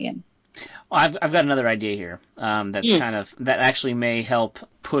currently in. Well, I've got another idea here that actually may help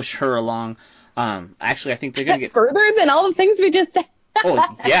push her along. Actually, I think they're gonna get further than all the things we just said. Oh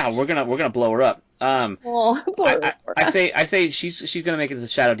yeah, we're gonna blow her up. I say she's gonna make it to the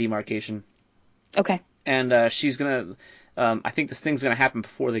shadow demarcation. Okay. And she's gonna. I think this thing's gonna happen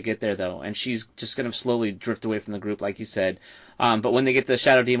before they get there though, and she's just gonna slowly drift away from the group, like you said. But when they get to the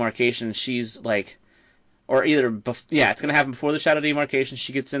shadow demarcation, she's like. Or it's gonna happen before the shadow demarcation.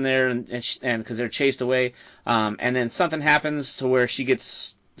 She gets in there and because they're chased away, and then something happens to where she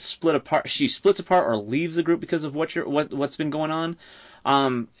gets split apart. She splits apart or leaves the group because of what's been going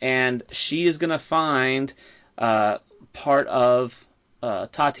on, and she is gonna find part of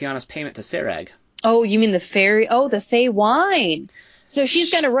Tatiana's payment to Sarag. Oh, you mean the fairy? Oh, the Fey wine. So she's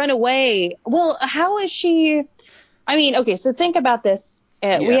gonna run away. Well, how is she? I mean, okay, so think about this.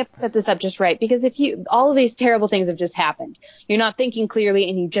 We have to set this up just right, because all of these terrible things have just happened. You're not thinking clearly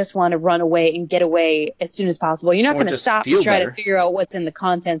and you just want to run away and get away as soon as possible. You're not going to stop and try to figure out what's in the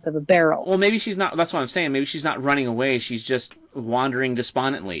contents of a barrel. Well, maybe she's not. That's what I'm saying. Maybe she's not running away. She's just wandering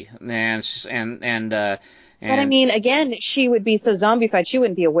despondently. But I mean, again, she would be so zombified. She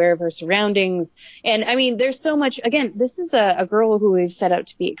wouldn't be aware of her surroundings. And I mean, there's so much. Again, this is a girl who we've set out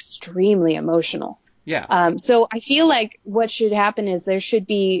to be extremely emotional. Yeah. So I feel like what should happen is there should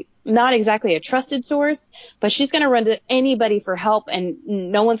be not exactly a trusted source, but she's going to run to anybody for help, and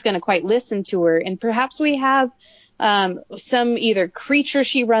no one's going to quite listen to her. And perhaps we have some either creature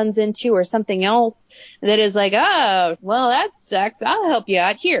she runs into or something else that is like, oh, well, that sucks. I'll help you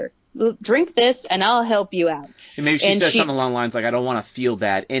out. Here, drink this and I'll help you out. And maybe she says something along the lines like, I don't want to feel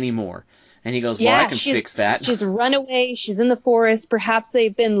bad anymore. And he goes, well, I can fix that. She's run away. She's in the forest. Perhaps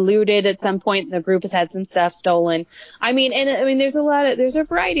they've been looted at some point. The group has had some stuff stolen. I mean, there's a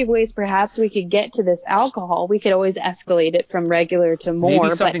variety of ways perhaps we could get to this alcohol. We could always escalate it from regular to more.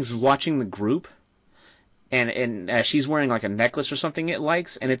 Maybe something's watching the group. And she's wearing like a necklace or something it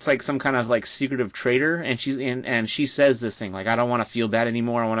likes, and it's like some kind of like secretive traitor, and she says this thing like, I don't want to feel bad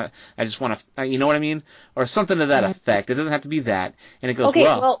anymore. I just want to, you know what I mean, or something to that effect. It doesn't have to be that. And it goes, okay, you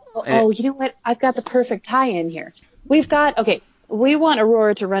know what? I've got the perfect tie-in here. We want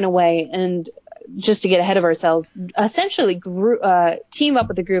Aurora to run away, and just to get ahead of ourselves, essentially team up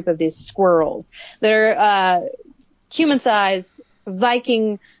with a group of these squirrels. They're human-sized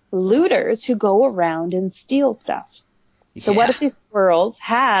Viking looters who go around and steal stuff. So what if these squirrels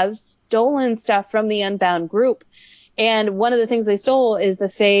have stolen stuff from the Unbound group? And one of the things they stole is the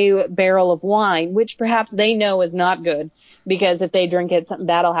Fey barrel of wine, which perhaps they know is not good, because if they drink it, something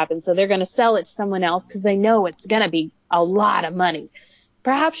bad will happen. So they're going to sell it to someone else because they know it's going to be a lot of money.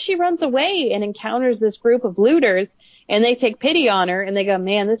 Perhaps she runs away and encounters this group of looters, and they take pity on her, and they go,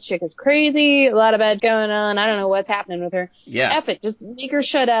 man, this chick is crazy, a lot of bad going on, I don't know what's happening with her. Yeah. F it, just make her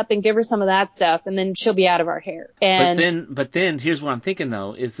shut up and give her some of that stuff, and then she'll be out of our hair. And But then, here's what I'm thinking,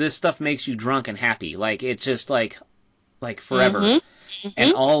 though, is this stuff makes you drunk and happy. Like, it's just like forever. Mm-hmm.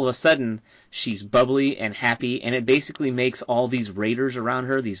 And all of a sudden, she's bubbly and happy, and it basically makes all these raiders around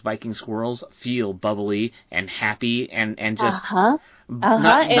her, these Viking squirrels, feel bubbly and happy and just... and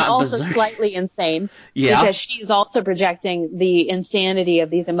also berserk. Slightly insane. Yeah. Because she's also projecting the insanity of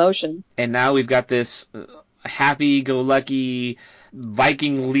these emotions. And now we've got this happy-go-lucky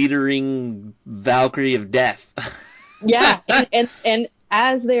Viking leadering Valkyrie of death. Yeah, and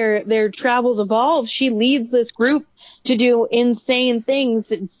as their travels evolve, she leads this group to do insane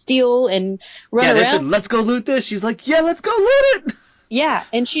things and steal and run around. Yeah, they said, let's go loot this. She's like, yeah, let's go loot it. Yeah,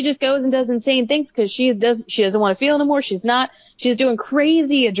 and she just goes and does insane things because she doesn't want to feel anymore. She's doing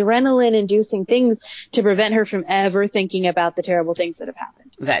crazy adrenaline-inducing things to prevent her from ever thinking about the terrible things that have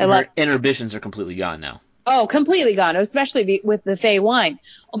happened. Her inhibitions are completely gone now. Oh, completely gone, especially with the Fey wine.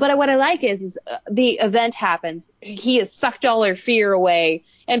 But what I like is the event happens. He has sucked all her fear away,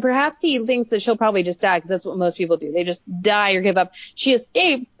 and perhaps he thinks that she'll probably just die because that's what most people do. They just die or give up. She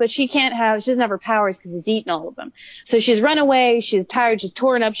escapes, but she doesn't have her powers because he's eaten all of them. So she's run away. She's tired. She's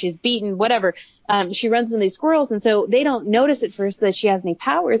torn up. She's beaten. Whatever. She runs into these squirrels, and so they don't notice at first that she has any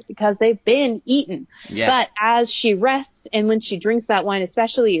powers because they've been eaten. Yeah. But as she rests and when she drinks that wine,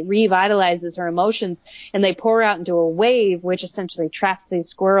 especially, it revitalizes her emotions, and they pour out into a wave, which essentially traps these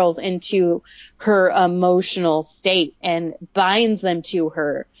squirrels into her emotional state and binds them to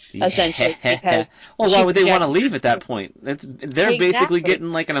her, essentially, because well, why would they want to leave at that her. point? They're basically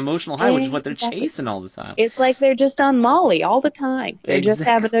getting like an emotional high, which is what they're chasing all the time. It's like they're just on Molly all the time. They're just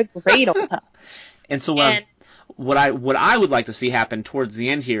having a great old time. And so what I would like to see happen towards the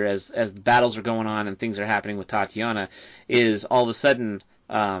end here, as the battles are going on and things are happening with Tatiana, is all of a sudden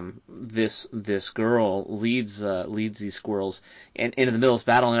this girl leads these squirrels into the middle of this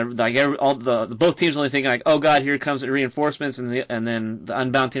battle, and both teams are only thinking like, oh god, here comes reinforcements, and then the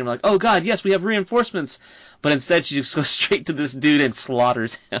Unbound team are like, oh god, yes, we have reinforcements, but instead she just goes straight to this dude and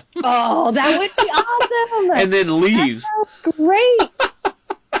slaughters him. Oh, that would be awesome! And then leaves. That sounds great.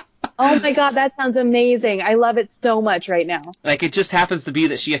 Oh my god, that sounds amazing. I love it so much right now. Like, it just happens to be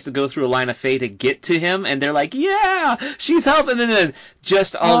that she has to go through a line of Fey to get to him, and they're like, yeah, she's helping, and then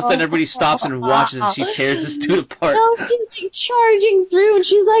just all of a sudden everybody stops and watches as she tears this dude apart. Oh, she's like charging through, and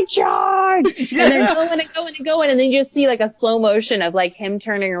she's like, charge! Yeah. And they're going and going and going, and then you just see like a slow motion of like him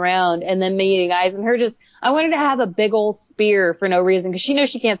turning around and then meeting eyes, and her just, I want her to have a big old spear for no reason, because she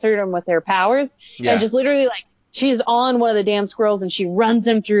knows she can't hurt him with her powers, and just literally like, she's on one of the damn squirrels and she runs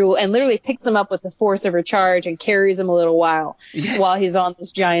him through and literally picks him up with the force of her charge and carries him a little while he's on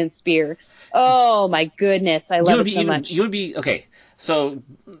this giant spear. Oh my goodness, I love it so much. Okay, so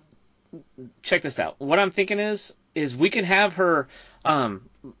check this out. What I'm thinking is we can have her one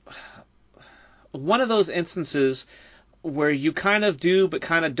of those instances where you kind of do but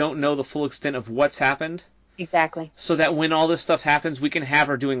kind of don't know the full extent of what's happened. Exactly. So that when all this stuff happens, we can have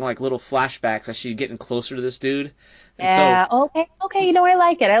her doing like little flashbacks as she's getting closer to this dude. And okay. You know, I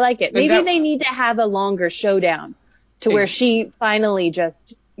like it. Maybe they need to have a longer showdown to where she finally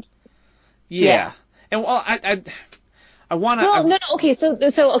just. Yeah. And well, I want to. Well, no. Okay, so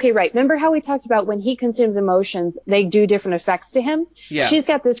okay, right. Remember how we talked about when he consumes emotions, they do different effects to him? Yeah. She's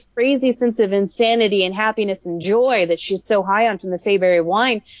got this crazy sense of insanity and happiness and joy that she's so high on from the Feyberry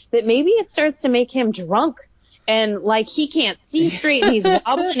wine that maybe it starts to make him drunk. And like he can't see straight and he's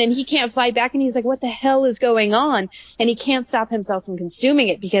wobbling and he can't fight back and he's like, what the hell is going on? And he can't stop himself from consuming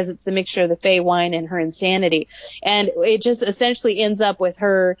it because it's the mixture of the Fey wine and her insanity. And it just essentially ends up with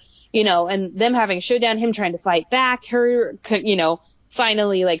her, you know, and them having a showdown, him trying to fight back, her, you know,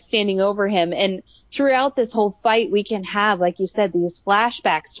 finally like standing over him. And throughout this whole fight, we can have, like you said, these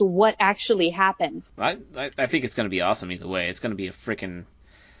flashbacks to what actually happened. I think it's going to be awesome either way. It's going to be a freaking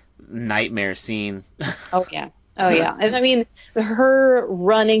nightmare scene. Oh yeah. And I mean, her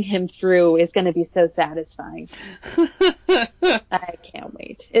running him through is going to be so satisfying. I can't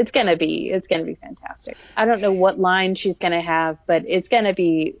wait. It's going to be fantastic. I don't know what line she's going to have, but it's going to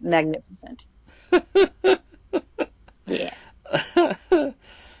be magnificent. Yeah.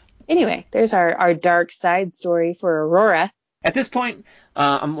 Anyway, there's our dark side story for Aurora. At this point,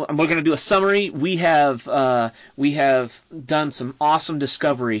 we're going to do a summary. We have done some awesome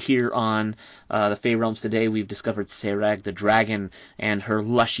discovery here on the Fey Realms today. We've discovered Serag the dragon and her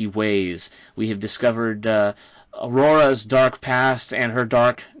lushy ways. We have discovered Aurora's dark past and her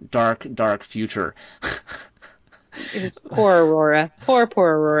dark dark future. It was poor Aurora. Poor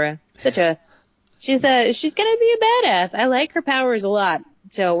Aurora. She's gonna be a badass. I like her powers a lot.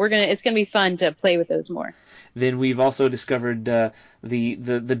 So it's gonna be fun to play with those more. Then we've also discovered the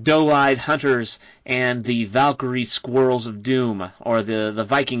doe-eyed hunters and the Valkyrie squirrels of doom, or the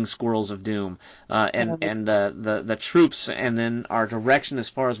Viking squirrels of doom, and the troops, and then our direction as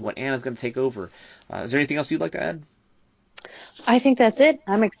far as what Anna's going to take over. Is there anything else you'd like to add? I think that's it.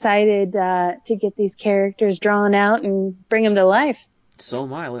 I'm excited to get these characters drawn out and bring them to life. So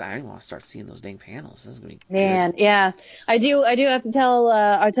am I. I want to start seeing those dang panels. This is gonna be good. Yeah. I do have to tell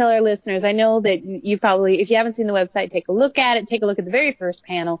our listeners. I know that you probably, if you haven't seen the website, take a look at it. Take a look at the very first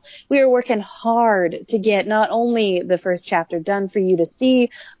panel. We are working hard to get not only the first chapter done for you to see,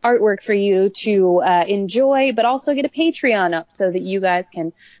 artwork for you to enjoy, but also get a Patreon up so that you guys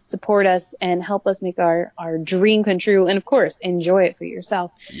can support us and help us make our dream come true. And of course, enjoy it for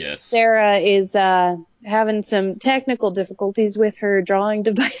yourself. Yes. Sarah is having some technical difficulties with her drawing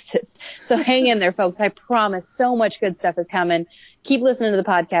devices. So hang in there, folks. I promise so much good stuff is coming. Keep listening to the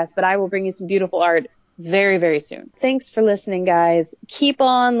podcast, but I will bring you some beautiful art very, very soon. Thanks for listening, guys. Keep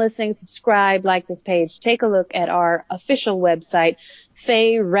on listening, subscribe, like this page. Take a look at our official website,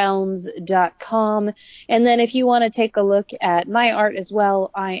 feyrealms.com. And then if you want to take a look at my art as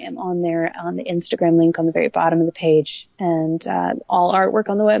well, I am on there on the Instagram link on the very bottom of the page. And all artwork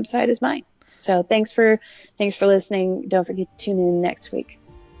on the website is mine. So thanks for listening. Don't forget to tune in next week.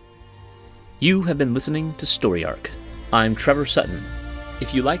 You have been listening to Story Arc. I'm Trevor Sutton.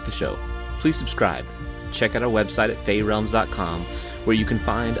 If you like the show, please subscribe. Check out our website at feyrealms.com, where you can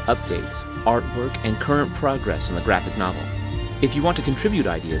find updates, artwork, and current progress in the graphic novel. If you want to contribute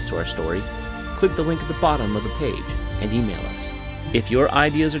ideas to our story, click the link at the bottom of the page and email us. If your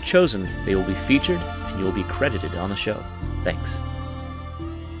ideas are chosen, they will be featured and you will be credited on the show. Thanks.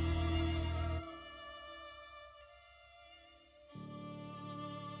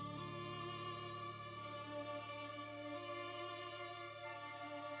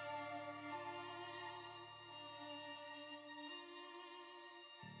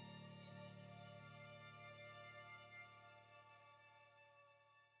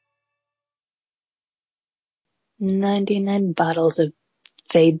 "99 bottles of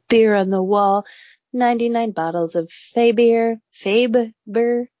Fey beer on the wall. 99 bottles of Fey beer. Faber.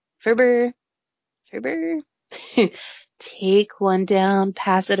 Take one down,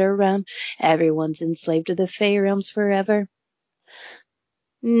 pass it around. Everyone's enslaved to the Fey realms forever.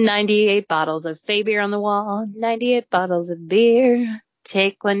 98 bottles of Fey beer on the wall. 98 bottles of beer.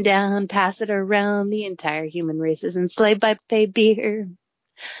 Take one down, pass it around. The entire human race is enslaved by Fey beer.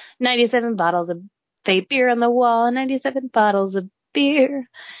 97 bottles of Fey beer on the wall. 97 bottles of beer.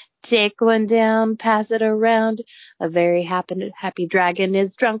 Take one down, pass it around. A very happy dragon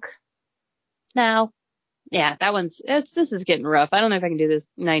is drunk now. Yeah, this is getting rough. I don't know if I can do this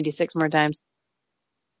 96 more times.